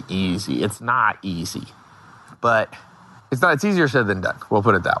really easy. It's not easy, but it's easier said than done. We'll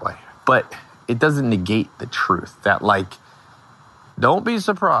put it that way. But it doesn't negate the truth that, like, don't be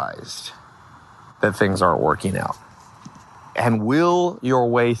surprised that things aren't working out, and will your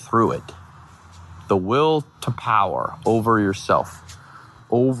way through it. The will to power over yourself,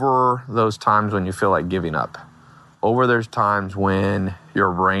 over those times when you feel like giving up, over those times when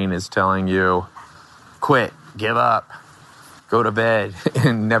your brain is telling you, quit, give up, go to bed,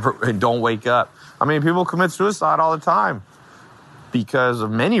 and don't wake up. I mean, people commit suicide all the time because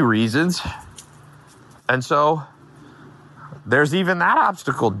of many reasons. And so there's even that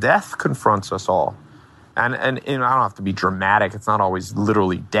obstacle. Death confronts us all. And I don't have to be dramatic. It's not always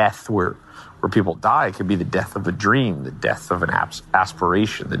literally death where people die. It could be the death of a dream, the death of an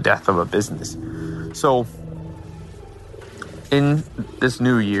aspiration, the death of a business. So in this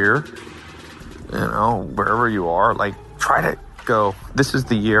new year, wherever you are, like, try to go, this is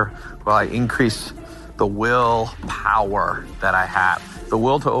the year where I increase the will power that I have, the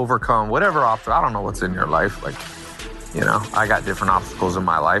will to overcome whatever obstacle. I don't know what's in your life. Like, I got different obstacles in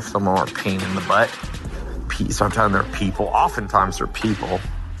my life. Some are a pain in the butt. Sometimes they're people. Oftentimes they're people,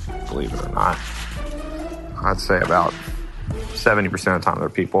 believe it or not. I'd say about 70% of the time they're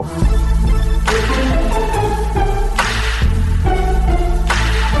people.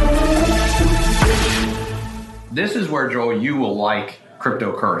 This is where, Joel, you will like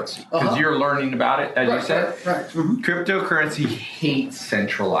cryptocurrency, because you're learning about it, as you said. Right. Mm-hmm. Cryptocurrency hates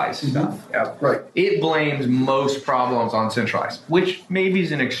centralized stuff. Yeah, right. It blames most problems on centralized, which maybe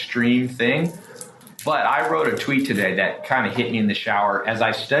is an extreme thing. But I wrote a tweet today that kind of hit me in the shower. As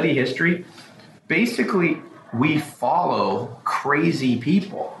I study history, basically, we follow crazy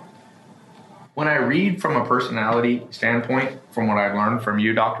people. When I read from a personality standpoint, from what I've learned from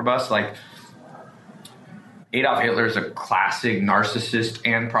you, Dr. Buss, like, Adolf Hitler is a classic narcissist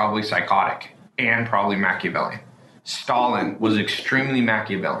and probably psychotic and probably Machiavellian. Stalin was extremely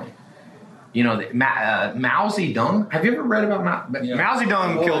Machiavellian. Mao Zedong, have you ever read about Mao? Yeah. Mao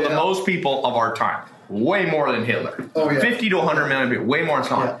Zedong killed the most people of our time. Way more than Hitler. 50 to 100 million people. Way more than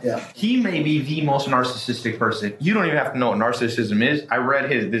Stalin. Yeah. He may be the most narcissistic person. You don't even have to know what narcissism is. I read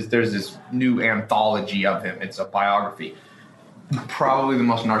there's this new anthology of him. It's a biography. Probably the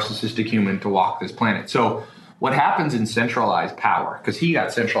most narcissistic human to walk this planet. So what happens in centralized power, because he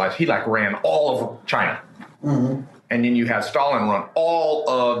got centralized, he ran all of China. Mm-hmm. And then you have Stalin run all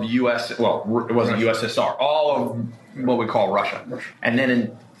of it wasn't USSR, all of what we call Russia. And then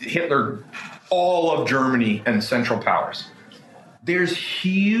in Hitler, all of Germany and Central Powers. There's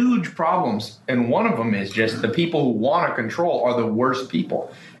huge problems, and one of them is just the people who want to control are the worst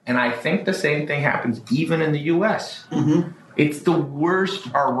people. And I think the same thing happens even in the U.S. Mm-hmm. It's the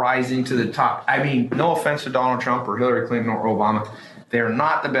worst are rising to the top. I mean, no offense to Donald Trump or Hillary Clinton or Obama. They're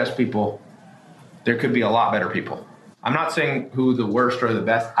not the best people. There could be a lot better people. I'm not saying who the worst or the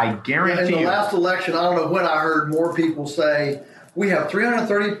best. I guarantee you. In the last election, I don't know when I heard more people say, we have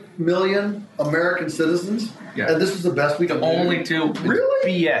 330 million American citizens, and this is the best we can do. Only two.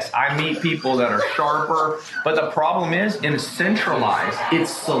 Really? BS. I meet people that are sharper, but the problem is, in centralized, it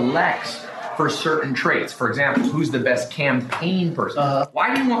selects for certain traits. For example, who's the best campaign person?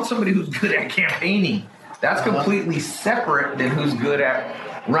 Why do you want somebody who's good at campaigning? That's completely separate than who's good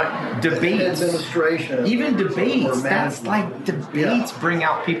at debates. Administration. Even debates. That's like debates bring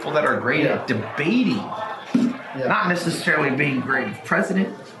out people that are great at debating. Yeah. Not necessarily being great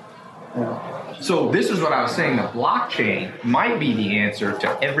president. Yeah. So this is what I was saying. The blockchain might be the answer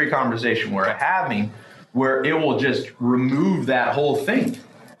to every conversation we're having, where it will just remove that whole thing.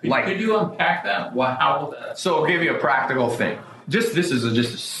 Could you unpack that? How will that? So I'll give you a practical thing. This is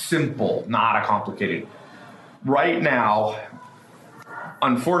just a simple, not a complicated. Right now,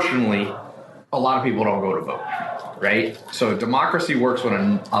 unfortunately, a lot of people don't go to vote. Right? So democracy works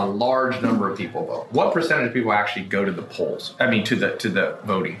when a large number of people vote. What percentage of people actually go to the polls? I mean, to the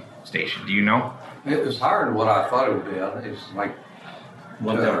voting station. Do you know? It was higher than what I thought it would be. I think it's like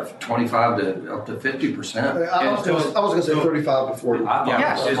 25 to up to 50%. I was going to say 35 to 40.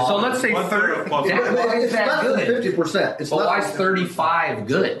 So let's say 30. It's less than 50%. It's why is 35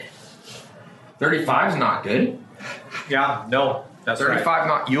 good? 35 is not good. Yeah, no. That's 35 right.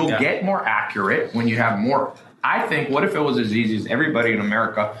 not. You'll get more accurate when you have more. I think, what if it was as easy as everybody in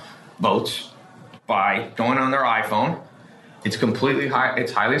America votes by going on their iPhone It's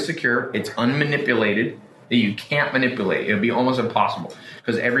it's highly secure. It's unmanipulated. You can't manipulate. It would be almost impossible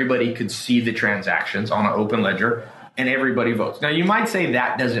because everybody could see the transactions on an open ledger and everybody votes. Now, you might say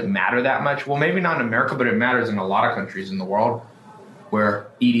that doesn't matter that much. Well, maybe not in America, but it matters in a lot of countries in the world where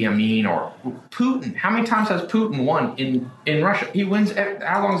Idi Amin or Putin, how many times has Putin won in Russia? He wins.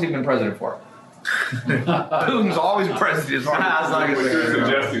 How long has he been president for? Putin's always president. What you're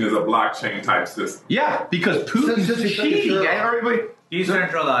suggesting is a blockchain type system. Yeah, because Putin's cheating. Everybody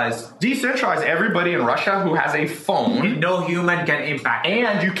decentralized. Everybody in Russia who has a phone, no human can impact,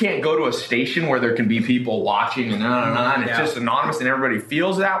 and you can't go to a station where there can be people watching and it's just anonymous, and everybody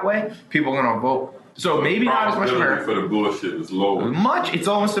feels that way. People are going to vote. So maybe not as much America. For the bullshit is low. It's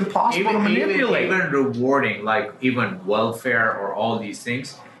almost impossible to manipulate. Even rewarding, like even welfare or all these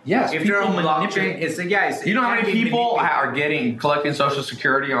things. Yes, if you're on blockchain, you know how many people are collecting Social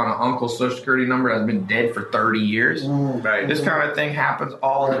Security on an uncle's Social Security number that's been dead for 30 years? Right. This kind of thing happens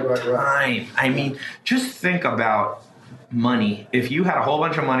all the time. I mean, just think about money. If you had a whole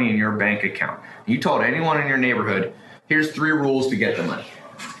bunch of money in your bank account, you told anyone in your neighborhood, here's 3 rules to get the money.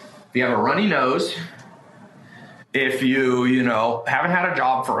 If you have a runny nose, if you haven't had a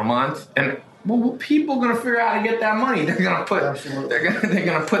job for a month, and people are gonna figure out how to get that money. They're gonna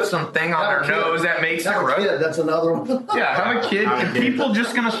put something on their nose that makes it right. That's another one. Yeah, have a kid, and people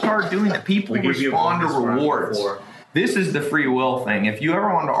just gonna start doing that. People respond to rewards. This is the free will thing. If you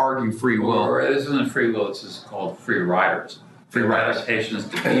ever want to argue free will, or it isn't free will. It's just called free riders. Free adaptation is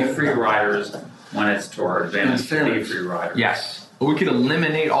to be free riders when it's to our advantage to be free riders. Yes, but we could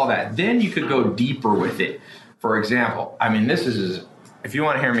eliminate all that. Then you could go deeper with it. For example, I mean, this is. If you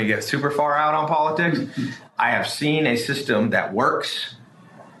want to hear me get super far out on politics, I have seen a system that works.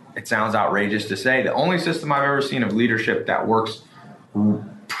 It sounds outrageous to say. The only system I've ever seen of leadership that works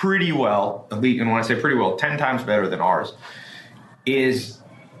pretty well, and when I say pretty well, 10 times better than ours, is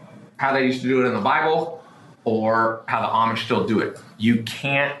how they used to do it in the Bible or how the Amish still do it. You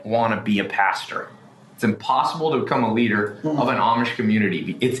can't want to be a pastor. It's impossible to become a leader of an Amish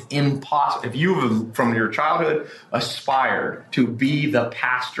community. It's impossible. If you, from your childhood, aspired to be the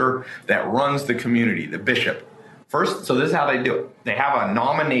pastor that runs the community, the bishop, first, so this is how they do it. They have a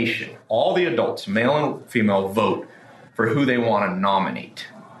nomination. All the adults, male and female, vote for who they want to nominate.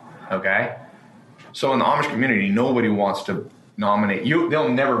 Okay? So in the Amish community, nobody wants to nominate you. They'll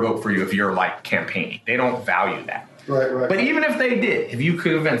never vote for you if you're like campaigning. They don't value that. Right. But even if they did, if you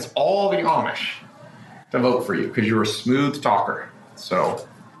could convince all the Amish to vote for you because you're a smooth talker. So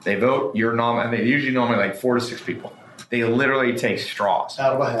they vote, you're nominated. They usually nominate like 4 to 6 people. They literally take straws,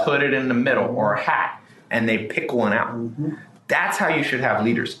 out of a hat, put it in the middle or a hat, and they pick one out. Mm-hmm. That's how you should have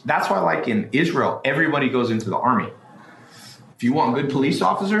leaders. That's why, like in Israel, everybody goes into the army. If you want good police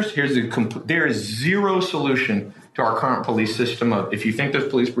officers, there is zero solution to our current police system of if you think there's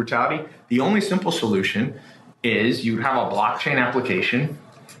police brutality, the only simple solution is you have a blockchain application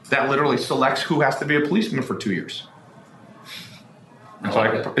that literally selects who has to be a policeman for 2 years.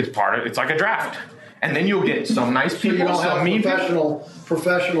 It's like a draft, and then you'll get some nice people, you don't some mean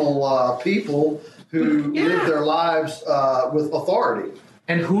professional people who live their lives with authority.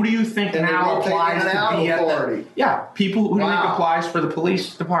 And who do you think now applies to be authority? People who do you think applies for the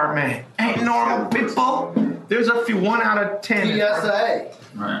police department? Ain't normal people. There's a few, 1 out of 10. TSA.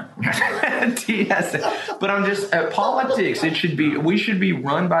 Right. TSA. But I'm just at politics. We should be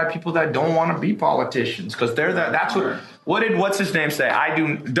run by people that don't want to be politicians because that's what did what's his name say?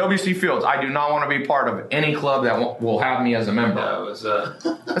 W.C. Fields. I do not want to be part of any club that will have me as a member. Yeah, it was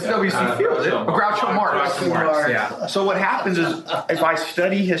that's W.C. Fields. Groucho Marx. Yeah. So what happens is if I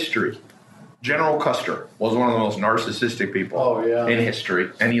study history, General Custer was one of the most narcissistic people in history,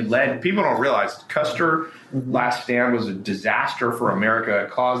 and he led. People don't realize Custer. Last Stand was a disaster for America.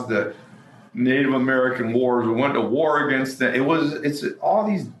 It caused the Native American wars. We went to war against it. It's all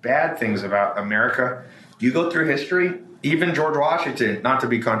these bad things about America. You go through history, even George Washington, not to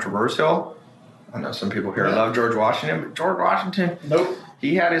be controversial. I know some people here love George Washington, but George Washington,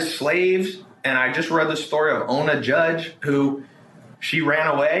 he had his slaves, and I just read the story of Ona Judge, who she ran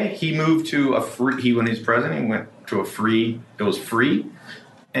away. He moved to when he was president, he went to it was free.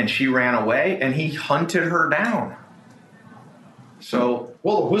 And she ran away, and he hunted her down. So,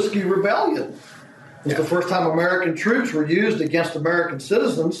 the Whiskey Rebellion was the first time American troops were used against American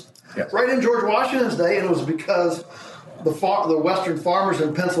citizens, right in George Washington's day, and it was because the Western farmers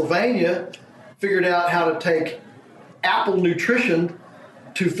in Pennsylvania figured out how to take apple nutrition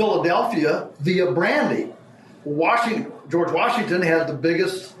to Philadelphia via brandy. George Washington had the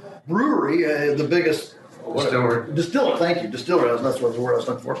biggest brewery, the biggest Distiller, thank you. Distiller, that's what the word I was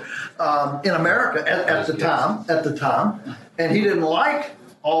looking for. In America at the time, and he didn't like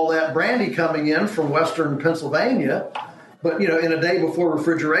all that brandy coming in from Western Pennsylvania. But, in a day before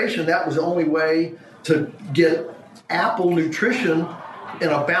refrigeration, that was the only way to get apple nutrition in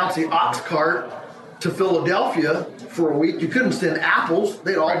a bouncy ox cart to Philadelphia for a week. You couldn't send apples.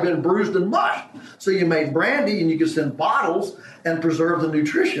 They'd all been bruised and mushed. So you made brandy, and you could send bottles and preserve the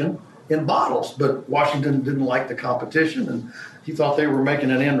nutrition in bottles. But Washington didn't like the competition, and he thought they were making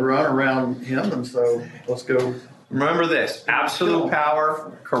an end run around him, and so let's go. Remember this, absolute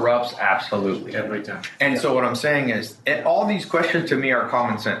power corrupts absolutely. Every time. And so what I'm saying is, all these questions to me are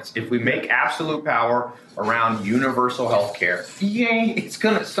common sense. If we make absolute power around universal health care,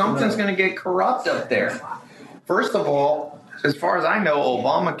 something's gonna get corrupt up there. First of all, as far as I know,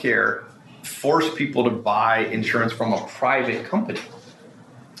 Obamacare forced people to buy insurance from a private company.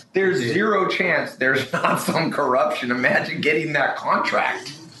 There's zero chance there's not some corruption. Imagine getting that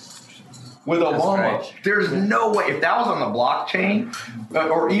contract with Obama. Right. There's no way. If that was on the blockchain,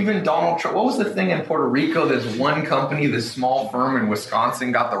 or even Donald Trump, what was the thing in Puerto Rico? This one company, this small firm in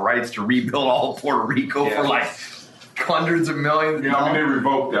Wisconsin got the rights to rebuild all of Puerto Rico for like hundreds of millions. Yeah, I mean, they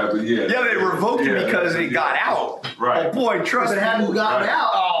revoked that, but yeah. Yeah, they revoked it because it got out. Right. Oh boy, trust me. It hadn't gotten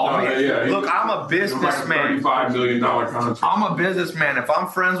out. Oh, man. Look, I'm a businessman. $35 million contract. I'm a businessman. If I'm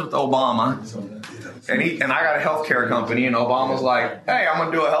friends with Obama, and I got a healthcare company, and Obama's like, hey, I'm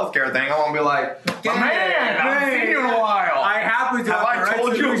going to do a healthcare thing, I'm going to be like, man, I haven't seen you in a while. I happen to have I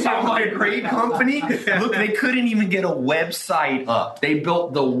told you about my great company? Look, they couldn't even get a website up. They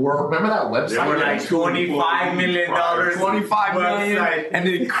built the world. Remember that website? They were like $25 million. $25 million, and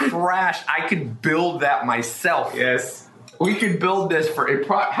it crashed. I could build that myself. Yes. We could build this for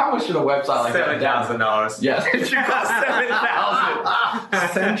how much should a website like that? $7,000. Yes, it should cost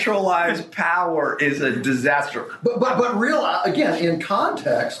 $7,000. Centralized power is a disaster. But real again, in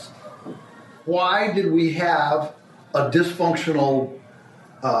context, why did we have a dysfunctional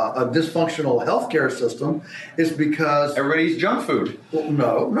healthcare system? Is because everybody eats junk food. Well,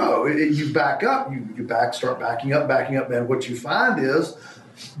 no. You back up. You start backing up, and what you find is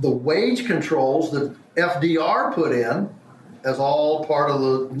the wage controls that FDR put in, as all part of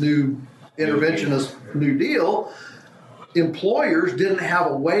the new interventionist New Deal, employers didn't have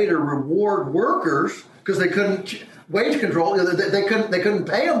a way to reward workers because they couldn't wage control. They couldn't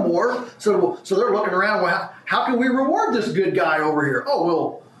pay them more. So they're looking around. Well, how can we reward this good guy over here?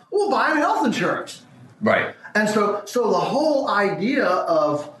 Oh, we'll buy him health insurance. Right. And so the whole idea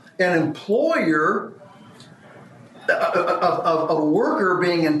of an employer, of a worker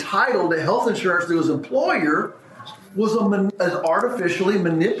being entitled to health insurance through his employer, was an artificially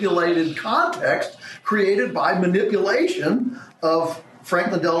manipulated context created by manipulation of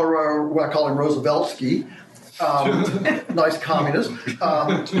Franklin Delano, what I call him Rooseveltsky, nice communist, at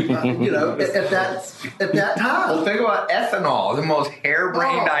that time. Well, think about ethanol, the most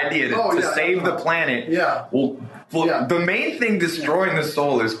harebrained idea to save the planet. Yeah. Well, the main thing destroying the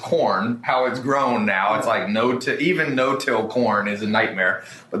soil is corn, how it's grown now. It's like even no-till corn is a nightmare.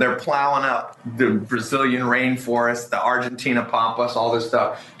 But they're plowing up the Brazilian rainforest, the Argentina pampas, all this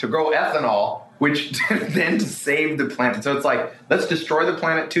stuff to grow ethanol, which then to save the planet. So it's like, let's destroy the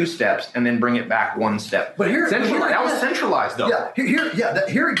planet 2 steps and then bring it back 1 step. But that was centralized, though. Yeah,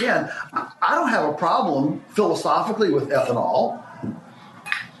 here again, I don't have a problem philosophically with ethanol.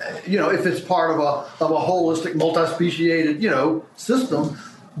 If it's part of a holistic, multi-speciated, system.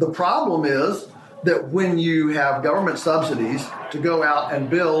 The problem is that when you have government subsidies to go out and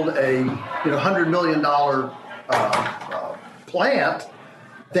build a $100 million plant,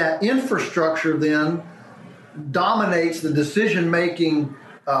 that infrastructure then dominates the decision-making,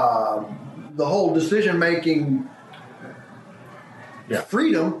 the whole decision-making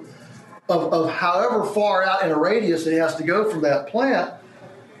freedom of however far out in a radius it has to go from that plant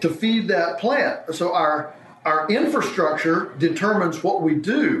to feed that plant. So our infrastructure determines what we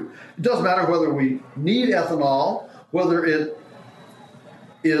do. It doesn't matter whether we need ethanol, whether it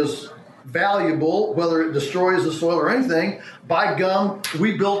is valuable, whether it destroys the soil or anything. By gum,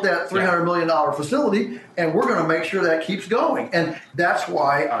 we built that $300 million facility, and we're going to make sure that keeps going. And that's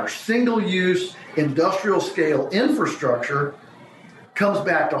why our single-use industrial-scale infrastructure comes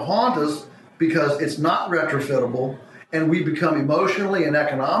back to haunt us, because it's not retrofittable, and we become emotionally and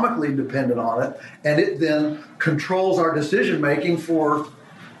economically dependent on it, and it then controls our decision-making for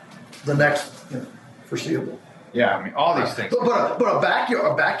the next foreseeable. Yeah, I mean, all these things. But a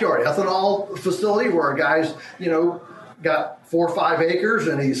backyard ethanol facility where a guy's, got 4 or 5 acres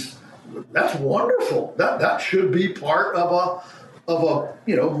and that's wonderful. That should be part of a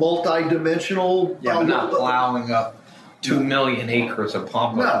multi-dimensional. Yeah, but not plowing up 2 million acres of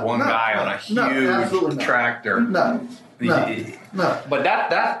pump with one guy on a huge tractor. No. But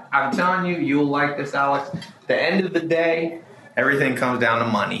that I'm telling you, you'll like this, Alex. The end of the day, everything comes down to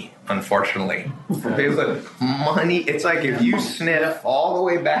money, unfortunately. For people, money, it's like if you sniff all the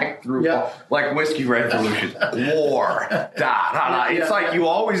way back through, like whiskey revolution, war, it's like you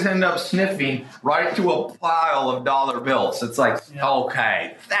always end up sniffing right to a pile of dollar bills. It's like,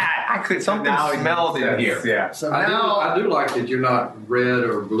 okay, something smelled in here. Yeah. So I do like that you're not red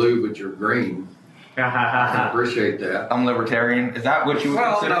or blue, but you're green. I appreciate that. I'm libertarian. Is that what you would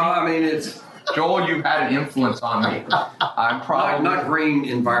consider? Well, no, I mean, it's... Joel, you've had an influence on me. I'm probably... Not green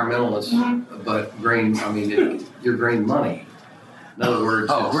environmentalist, but green, I mean, you're green money. In other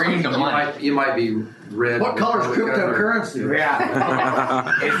words... green money. You might be red... What color is cryptocurrency?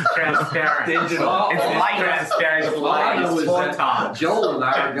 Yeah. It's transparent. Digital. It's light. Transparent. It's All I know light. is that Joel and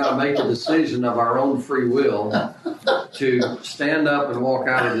I are going to make a decision of our own free will to stand up and walk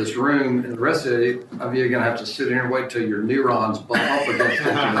out of this room, and the rest of you are going to have to sit here and wait till your neurons bump up against each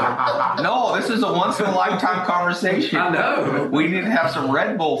other. No, this is a once-in-a-lifetime conversation. I know. We need to have some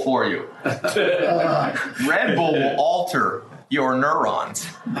Red Bull for you. Red Bull will alter your neurons.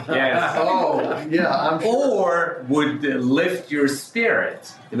 Yes. Oh, yeah. Or would lift your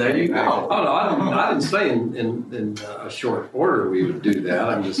spirit. There you go. Oh, no, I didn't say in a short order we would do that.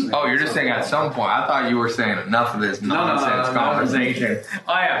 I'm just saying. Oh, you're just saying at some point. I thought you were saying enough of this nonsense conversation.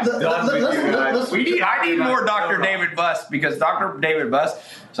 I am done with you. I need more Dr. David Buss, because Dr. David Buss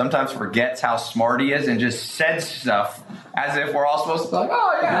sometimes forgets how smart he is and just says stuff as if we're all supposed to be like,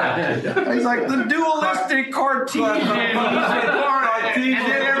 oh, yeah. He's like the dualistic Cartesian. And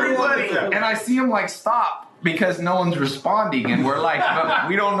then everybody. And I see him like stop because no one's responding, and we're like, but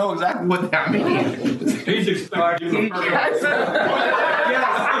we don't know exactly what that means. He's expecting Yes,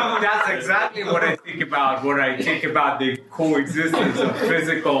 that's exactly what I think about when I think about the coexistence of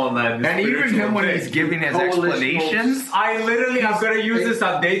physical and even him when he's giving his explanations. I literally am going to use this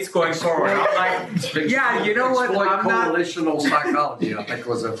on dates going forward. I'm like, yeah, you know what? I'm not. Coalitional psychology, I think,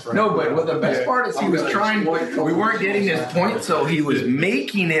 was a phrase. No, but what the best part is he was trying. We weren't getting his point, so he was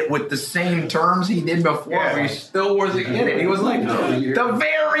making it with the same terms he did before. Yeah. But he still wasn't getting it. He was like, the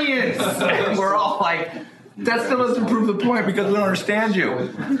variance. And we're all like, that still doesn't prove the point because we don't understand you.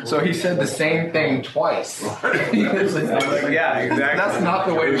 So he said the same thing twice. Yeah, exactly. That's not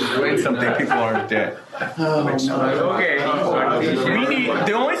the way to explain something people understand. Okay.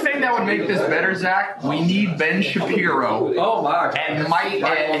 The only thing that would make this better, Zach, we need Ben Shapiro. Oh my! And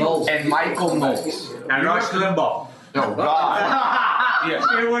Michael Knowles. And Rush Limbaugh. No, God.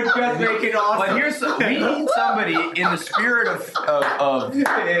 Yeah. It would just make it awesome. But we need somebody in the spirit of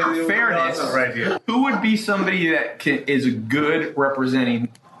fairness. Right here. Who would be somebody that is good representing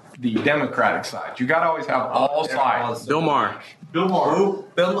the Democratic side? You got to always have all sides. Bill Maher. Bill Maher. Who?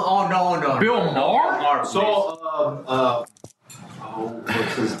 Bill? Oh no. Bill Maher? So,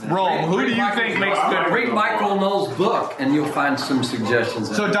 What's his name? Rome, who do you think makes good? Read Michael Knowles' book, and you'll find some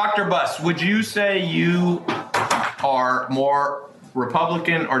suggestions. So, Dr. Buss, would you say you are more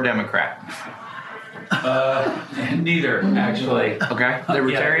Republican or Democrat? Neither, actually. Okay.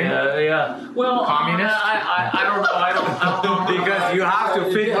 Libertarian? Yeah. Well, Communist? I don't know. I don't know. Because you have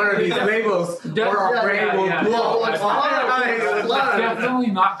to fit one of these labels, or our brain will blow.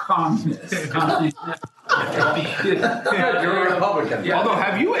 Definitely not communist. You're a Republican. Yeah. Although,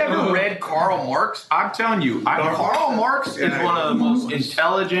 have you ever read Karl Marx? I'm telling you, Karl Marx is one of the most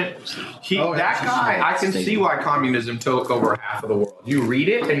intelligent. That guy, I can see why communism took over half of the world. You read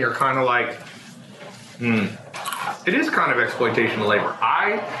it, and you're kind of like, it is kind of exploitation of labor.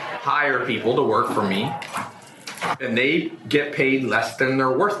 I hire people to work for me, and they get paid less than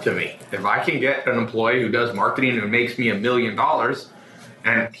they're worth to me. If I can get an employee who does marketing and makes me $1 million,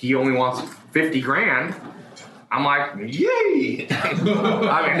 and he only wants 50 grand, I'm like, yay!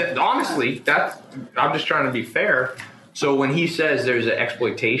 I mean, honestly, I'm just trying to be fair. So when he says there's an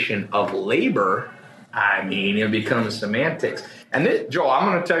exploitation of labor, I mean, it becomes semantics. And this, Joel, I'm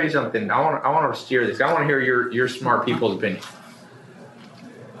going to tell you something. I want to steer this. I want to hear your smart people's opinion.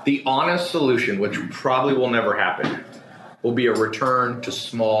 The honest solution, which probably will never happen, will be a return to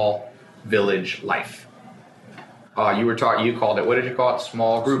small village life. You called it, what did you call it?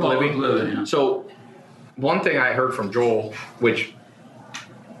 Small group living? Yeah. So one thing I heard from Joel, which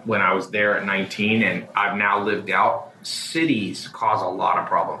when I was there at 19 and I've now lived out, cities cause a lot of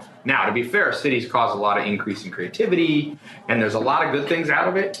problems. Now, to be fair, cities cause a lot of increase in creativity, and there's a lot of good things out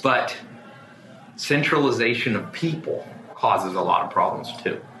of it, but centralization of people causes a lot of problems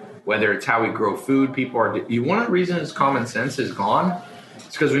too. whether it's how we grow food, one of the reasons common sense is gone.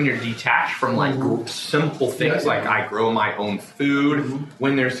 It's because when you're detached from like simple things like I grow my own food,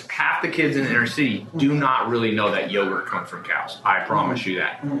 when there's half the kids in the inner city do not really know that yogurt comes from cows. I promise you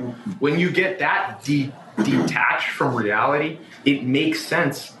that. When you get that detached from reality, it makes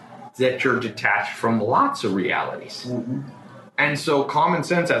sense that you're detached from lots of realities. And so common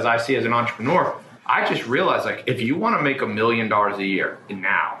sense, as I see as an entrepreneur, I just realized like if you want to make $1 million a year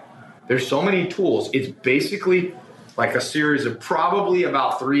now, there's so many tools. It's basically like a series of probably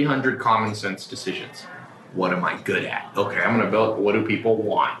about 300 common sense decisions. What am I good at? Okay, I'm going to build, what do people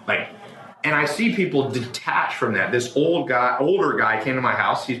want? And I see people detached from that. This older guy came to my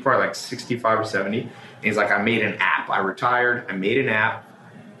house. He's probably like 65 or 70. And he's like, I made an app. I retired. I made an app.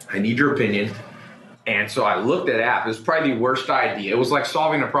 I need your opinion. And so I looked at app. It was probably the worst idea. It was like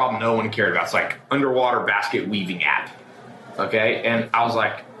solving a problem no one cared about. It's like underwater basket weaving app. Okay? And I was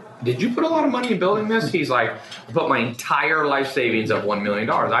like, did you put a lot of money in building this? He's like, I put my entire life savings of $1 million.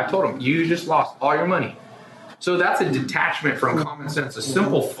 I told him, you just lost all your money. So that's a detachment from common sense. A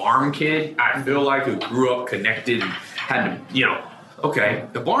simple farm kid, I feel like, who grew up connected and had to, okay,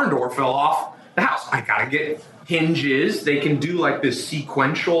 the barn door fell off the house. I got to get hinges. They can do like this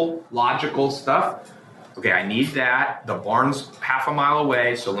sequential, logical stuff. Okay, I need that. The barn's half a mile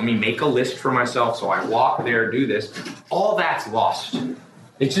away, so let me make a list for myself. So I walk there, do this. All that's lost.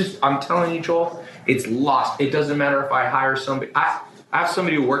 It's just, I'm telling you, Joel, it's lost. It doesn't matter if I hire somebody. I have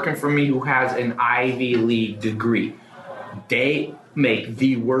somebody working for me who has an Ivy League degree. They make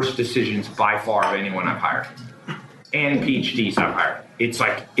the worst decisions by far of anyone I've hired. And PhDs I've hired. It's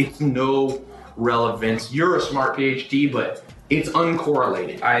like, it's no relevance. You're a smart PhD, but it's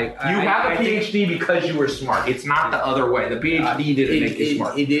uncorrelated. You have a PhD because you were smart. It's not the other way. The PhD didn't make you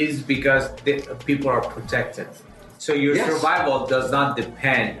smart. It is because people are protected. So your survival does not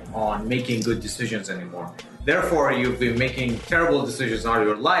depend on making good decisions anymore. Therefore, you've been making terrible decisions all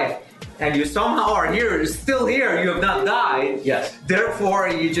your life, and you somehow are here, you're still here, you have not died. Yes. Therefore,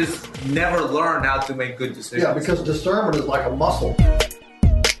 you just never learn how to make good decisions. Yeah, because discernment is like a muscle.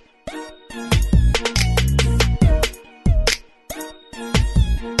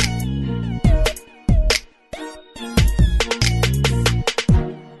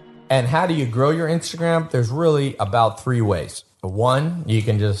 And how do you grow your Instagram? There's really about 3 ways. One, you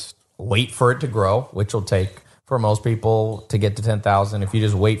can just wait for it to grow, which will take, for most people, to get to 10,000. If you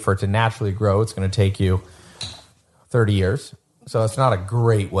just wait for it to naturally grow, it's going to take you 30 years. So it's not a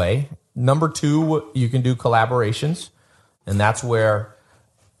great way. Number 2, you can do collaborations. And that's where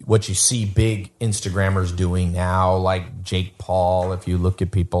what you see big Instagrammers doing now, like Jake Paul, if you look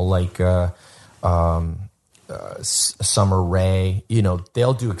at people like Summer Rae,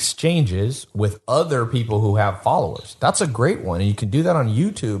 they'll do exchanges with other people who have followers. That's a great one. And you can do that on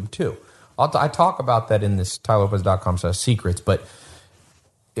YouTube too. I talk about that in this tylopez.com/secrets, but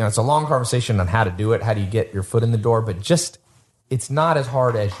it's a long conversation on how to do it. How do you get your foot in the door? But it's not as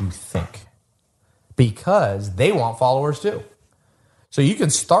hard as you think because they want followers too. So you can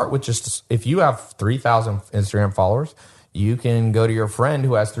start with if you have 3,000 Instagram followers, you can go to your friend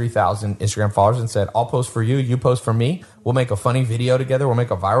who has 3,000 Instagram followers and said, I'll post for you, you post for me. We'll make a funny video together. We'll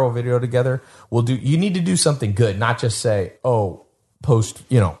make a viral video together. You need to do something good, not just say, post,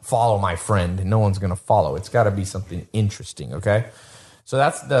 follow my friend. No one's going to follow. It's got to be something interesting, okay? So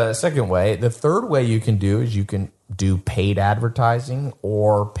that's the second way. The third way you can do is you can do paid advertising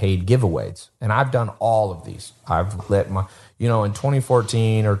or paid giveaways. And I've done all of these. I've let in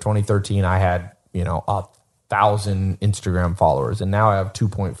 2014 or 2013, I had, 1,000 Instagram followers, and now I have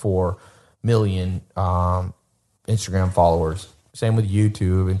 2.4 million Instagram followers. Same with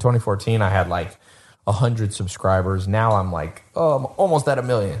YouTube. In 2014, I had like 100 subscribers. Now I'm like, I'm almost at 1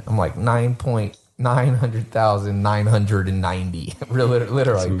 million. I'm like 9,900,990. Literally.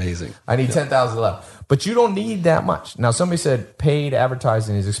 That's amazing. I need 10,000 left. But you don't need that much. Now, somebody said paid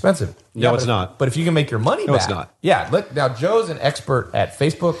advertising is expensive. No, it's not. But if you can make your money back. It's not. Yeah. Now, Joe's an expert at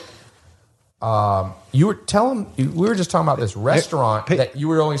Facebook. We were just talking about this restaurant that you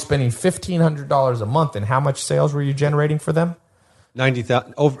were only spending $1,500 a month, and how much sales were you generating for them?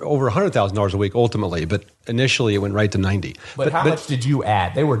 $90,000, over $100,000 a week ultimately, but initially it went right to 90. But how much did you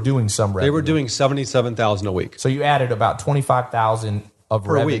add? They were doing some revenue. They were doing $77,000 a week. So you added about $25,000 of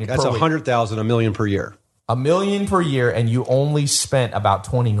per revenue week. That's $100,000, $1 million per year. $1 million per year, and you only spent about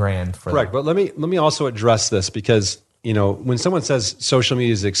 $20,000 for that. Correct. But let me also address this because when someone says social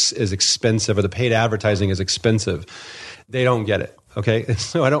media is expensive or the paid advertising is expensive, they don't get it. Okay,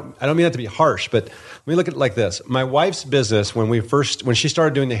 so I don't mean that to be harsh, but let me look at it like this. My wife's business, when she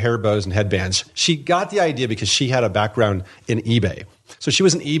started doing the hair bows and headbands, she got the idea because she had a background in eBay. So she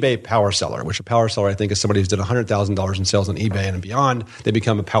was an eBay power seller, which a power seller, I think, is somebody who's done $100,000 in sales on eBay and beyond. They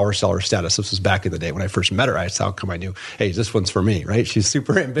become a power seller status. This was back in the day when I first met her. That's how come I knew, hey, this one's for me, right? She's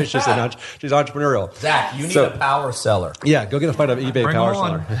super ambitious and she's entrepreneurial. Zach, you need a power seller. Yeah, go get a fight of eBay Bring power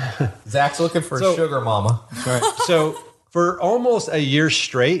on. seller. Zach's looking for a sugar mama. Right. So for almost a year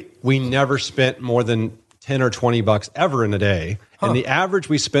straight, we never spent more than $10 or $20 ever in a day. And the average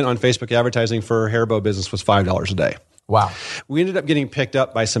we spent on Facebook advertising for her hair bow business was $5 a day. Wow. We ended up getting picked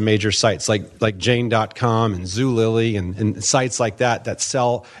up by some major sites like Jane.com and Zulily and sites like that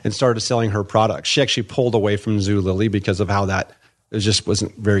sell and started selling her products. She actually pulled away from Zulily because of how that it just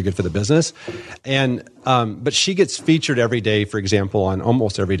wasn't very good for the business. And but she gets featured every day, for example,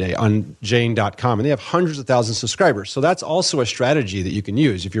 almost every day on Jane.com, and they have hundreds of thousands of subscribers. So that's also a strategy that you can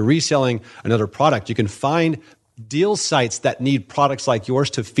use. If you're reselling another product, you can find deal sites that need products like yours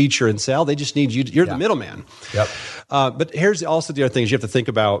to feature and sell. They just need you. You're the middleman. Yep. But here's also the other things you have to think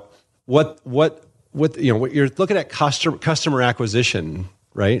about. What you're looking at customer acquisition,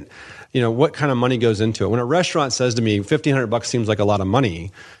 right? What kind of money goes into it. When a restaurant says to me, $1,500 seems like a lot of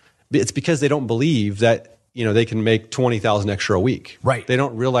money, it's because they don't believe that they can make $20,000 extra a week. Right. They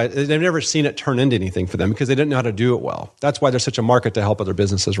don't realize, they've never seen it turn into anything for them because they didn't know how to do it well. That's why there's such a market to help other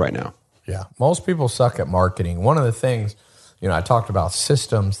businesses right now. Yeah. Most people suck at marketing. One of the things, I talked about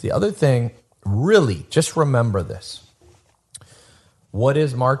systems. The other thing, really, just remember this. What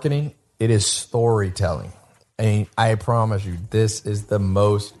is marketing? It is storytelling. And I promise you, this is the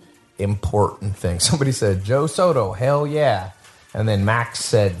most important thing. Somebody said, Joe Soto, hell yeah. And then Max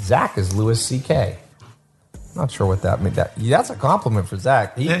said, Zach is Louis C.K. Not sure what that means. That's a compliment for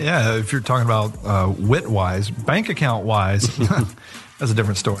Zach. Yeah, if you're talking about wit-wise, bank account-wise, that's a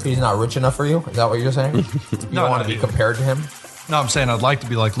different story. He's not rich enough for you? Is that what you're saying? You don't want to be compared to him? No, I'm saying I'd like to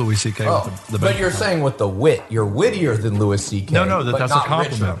be like Louis C.K. with the But you're saying with the wit, you're wittier than Louis C.K. No, that's a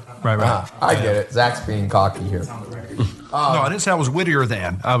compliment. Right. I get it. Zach's being cocky here. No, I didn't say I was wittier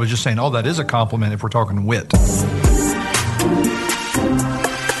than. I was just saying, that is a compliment if we're talking wit.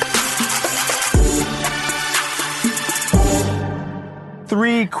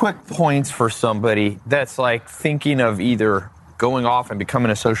 Three quick points for somebody that's like thinking of either going off and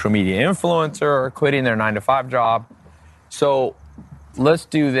becoming a social media influencer or quitting their 9-to-5 job. So let's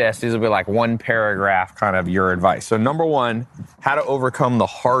do this. These will be like one paragraph kind of your advice. So number one, how to overcome the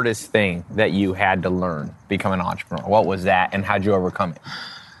hardest thing that you had to learn becoming an entrepreneur. What was that and how'd you overcome it?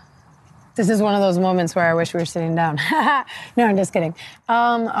 This is one of those moments where I wish we were sitting down. No, I'm just kidding.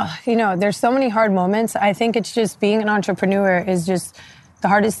 There's so many hard moments. I think it's just being an entrepreneur is just the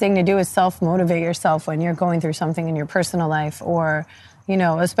hardest thing to do is self-motivate yourself when you're going through something in your personal life or,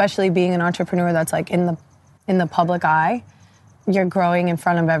 especially being an entrepreneur that's like in the public eye. You're growing in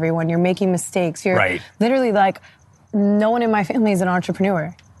front of everyone. You're making mistakes. You're literally like, no one in my family is an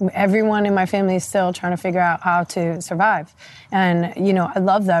entrepreneur. Everyone in my family is still trying to figure out how to survive. And, I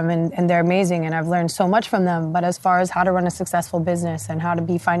love them and they're amazing and I've learned so much from them. But as far as how to run a successful business and how to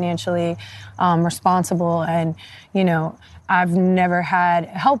be financially responsible and, I've never had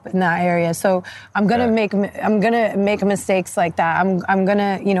help in that area. So I'm going to make mistakes like that.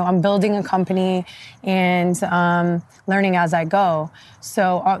 I'm building a company and learning as I go.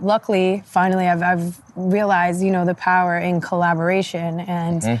 So luckily, finally, I've realized, the power in collaboration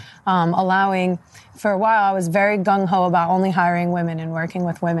and allowing. For a while, I was very gung-ho about only hiring women and working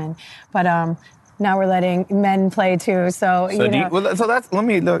with women. But now we're letting men play too. So let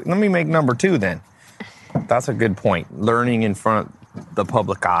me make number two then. That's a good point. Learning in front of the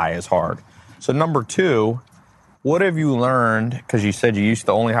public eye is hard. So number two, what have you learned? Because you said you used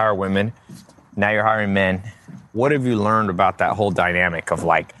to only hire women. Now you're hiring men. What have you learned about that whole dynamic of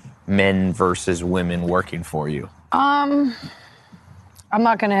like men versus women working for you? I'm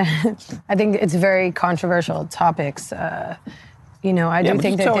not going to, I think it's very controversial topics. I do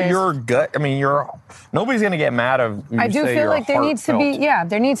think that your gut. I mean, nobody's going to get mad of. I do feel like there needs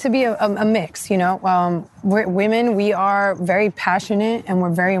to be a mix. We're women. We are very passionate and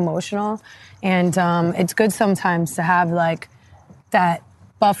we're very emotional, and it's good sometimes to have like that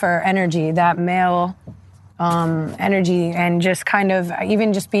buffer energy, that male energy, and just kind of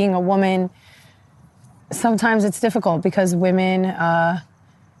even just being a woman. Sometimes it's difficult because women.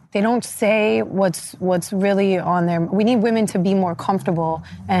 They don't say what's really on their. We need women to be more comfortable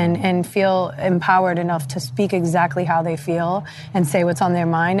and feel empowered enough to speak exactly how they feel and say what's on their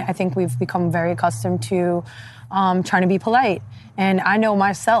mind. I think we've become very accustomed to trying to be polite. And I know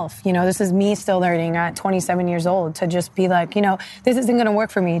myself, this is me still learning at 27 years old to just be like, this isn't going to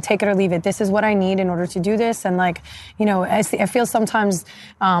work for me. Take it or leave it. This is what I need in order to do this. And like, I feel sometimes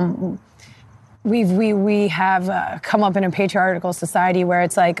we have come up in a patriarchal society where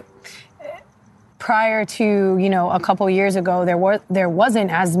it's like, prior to, a couple years ago, there wasn't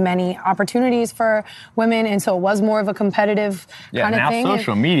as many opportunities for women, and so it was more of a competitive kind of thing. Now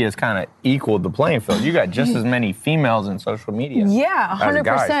social media has kind of equaled the playing field. You got just as many females in social media. Yeah,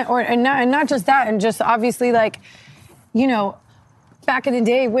 100%. And not just that, and just obviously back in the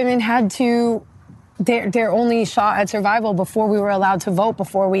day, women had to. Their only shot at survival before we were allowed to vote,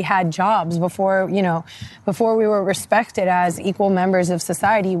 before we had jobs, before we were respected as equal members of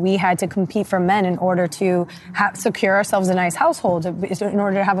society, we had to compete for men in order to secure ourselves a nice household, in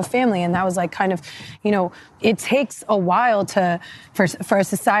order to have a family. And that was it takes a while for a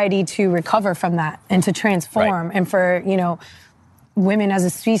society to recover from that and to transform, and for, women as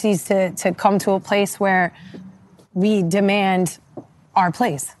a species to come to a place where we demand our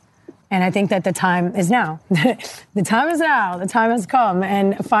place. And I think that the time is now. The time is now. The time has come.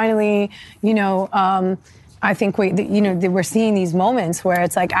 And finally, I think we're seeing these moments where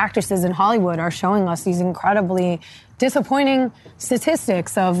it's like actresses in Hollywood are showing us these incredibly disappointing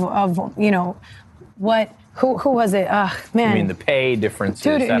statistics of what. Who was it? Man. I mean, the pay differences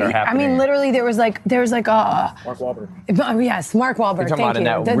that are happening. I mean, literally, there was like Mark Wahlberg. Yes, Mark Wahlberg. You're talking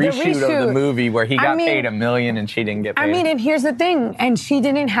about in that reshoot of the movie where he got paid $1 million and she didn't get paid. I mean, and here's the thing, and she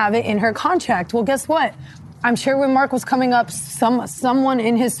didn't have it in her contract. Well, guess what? I'm sure when Mark was coming up, someone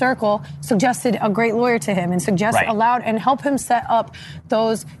in his circle suggested a great lawyer to him and allowed and helped him set up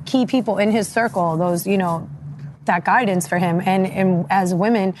those key people in his circle, those, that guidance for him. And as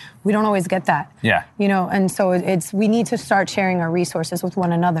women, we don't always get that. Yeah. And so we need to start sharing our resources with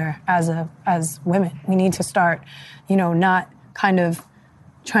one another as women. We need to start, not kind of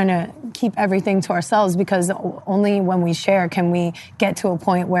trying to keep everything to ourselves, because only when we share can we get to a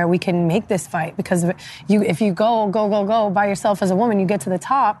point where we can make this fight. Because if you go by yourself as a woman, you get to the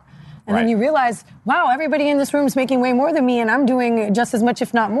top, and then you realize, wow, everybody in this room is making way more than me, and I'm doing just as much,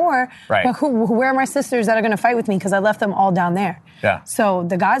 if not more. Right. But where are my sisters that are going to fight with me? Because I left them all down there. Yeah. So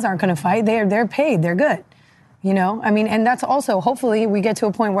the guys aren't going to fight. They're paid. They're good. And that's also, hopefully we get to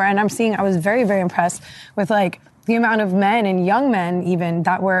a point where, and I was very, very impressed with the amount of men and young men even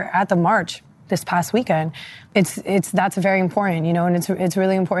that were at the march this past weekend. That's very important, and it's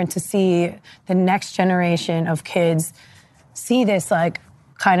really important to see the next generation of kids see this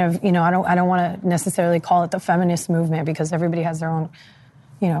kind of, I don't want to necessarily call it the feminist movement, because everybody has their own,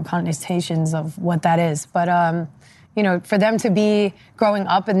 connotations of what that is. But, for them to be growing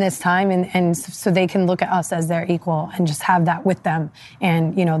up in this time and so they can look at us as their equal and just have that with them.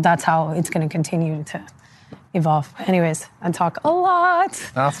 And, that's how it's going to continue to evolve. Anyways, I talk a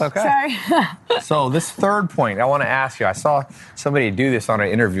lot. That's okay. Sorry. So this third point, I want to ask you. I saw somebody do this on an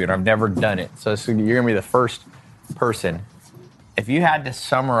interview, and I've never done it. So you're going to be the first person. If you had to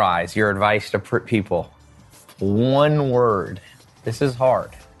summarize your advice to people, one word, this is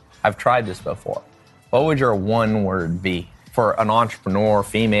hard. I've tried this before. What would your one word be for an entrepreneur,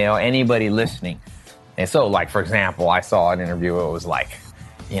 female, anybody listening? And so, for example, I saw an interview where it was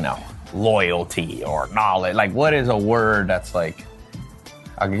loyalty or knowledge. What is a word that's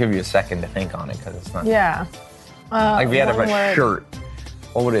I'll give you a second to think on it, because it's not. Yeah. If you had a shirt,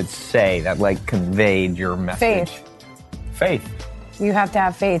 what would it say that conveyed your message? Faith. You have to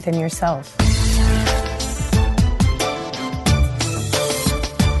have faith in yourself.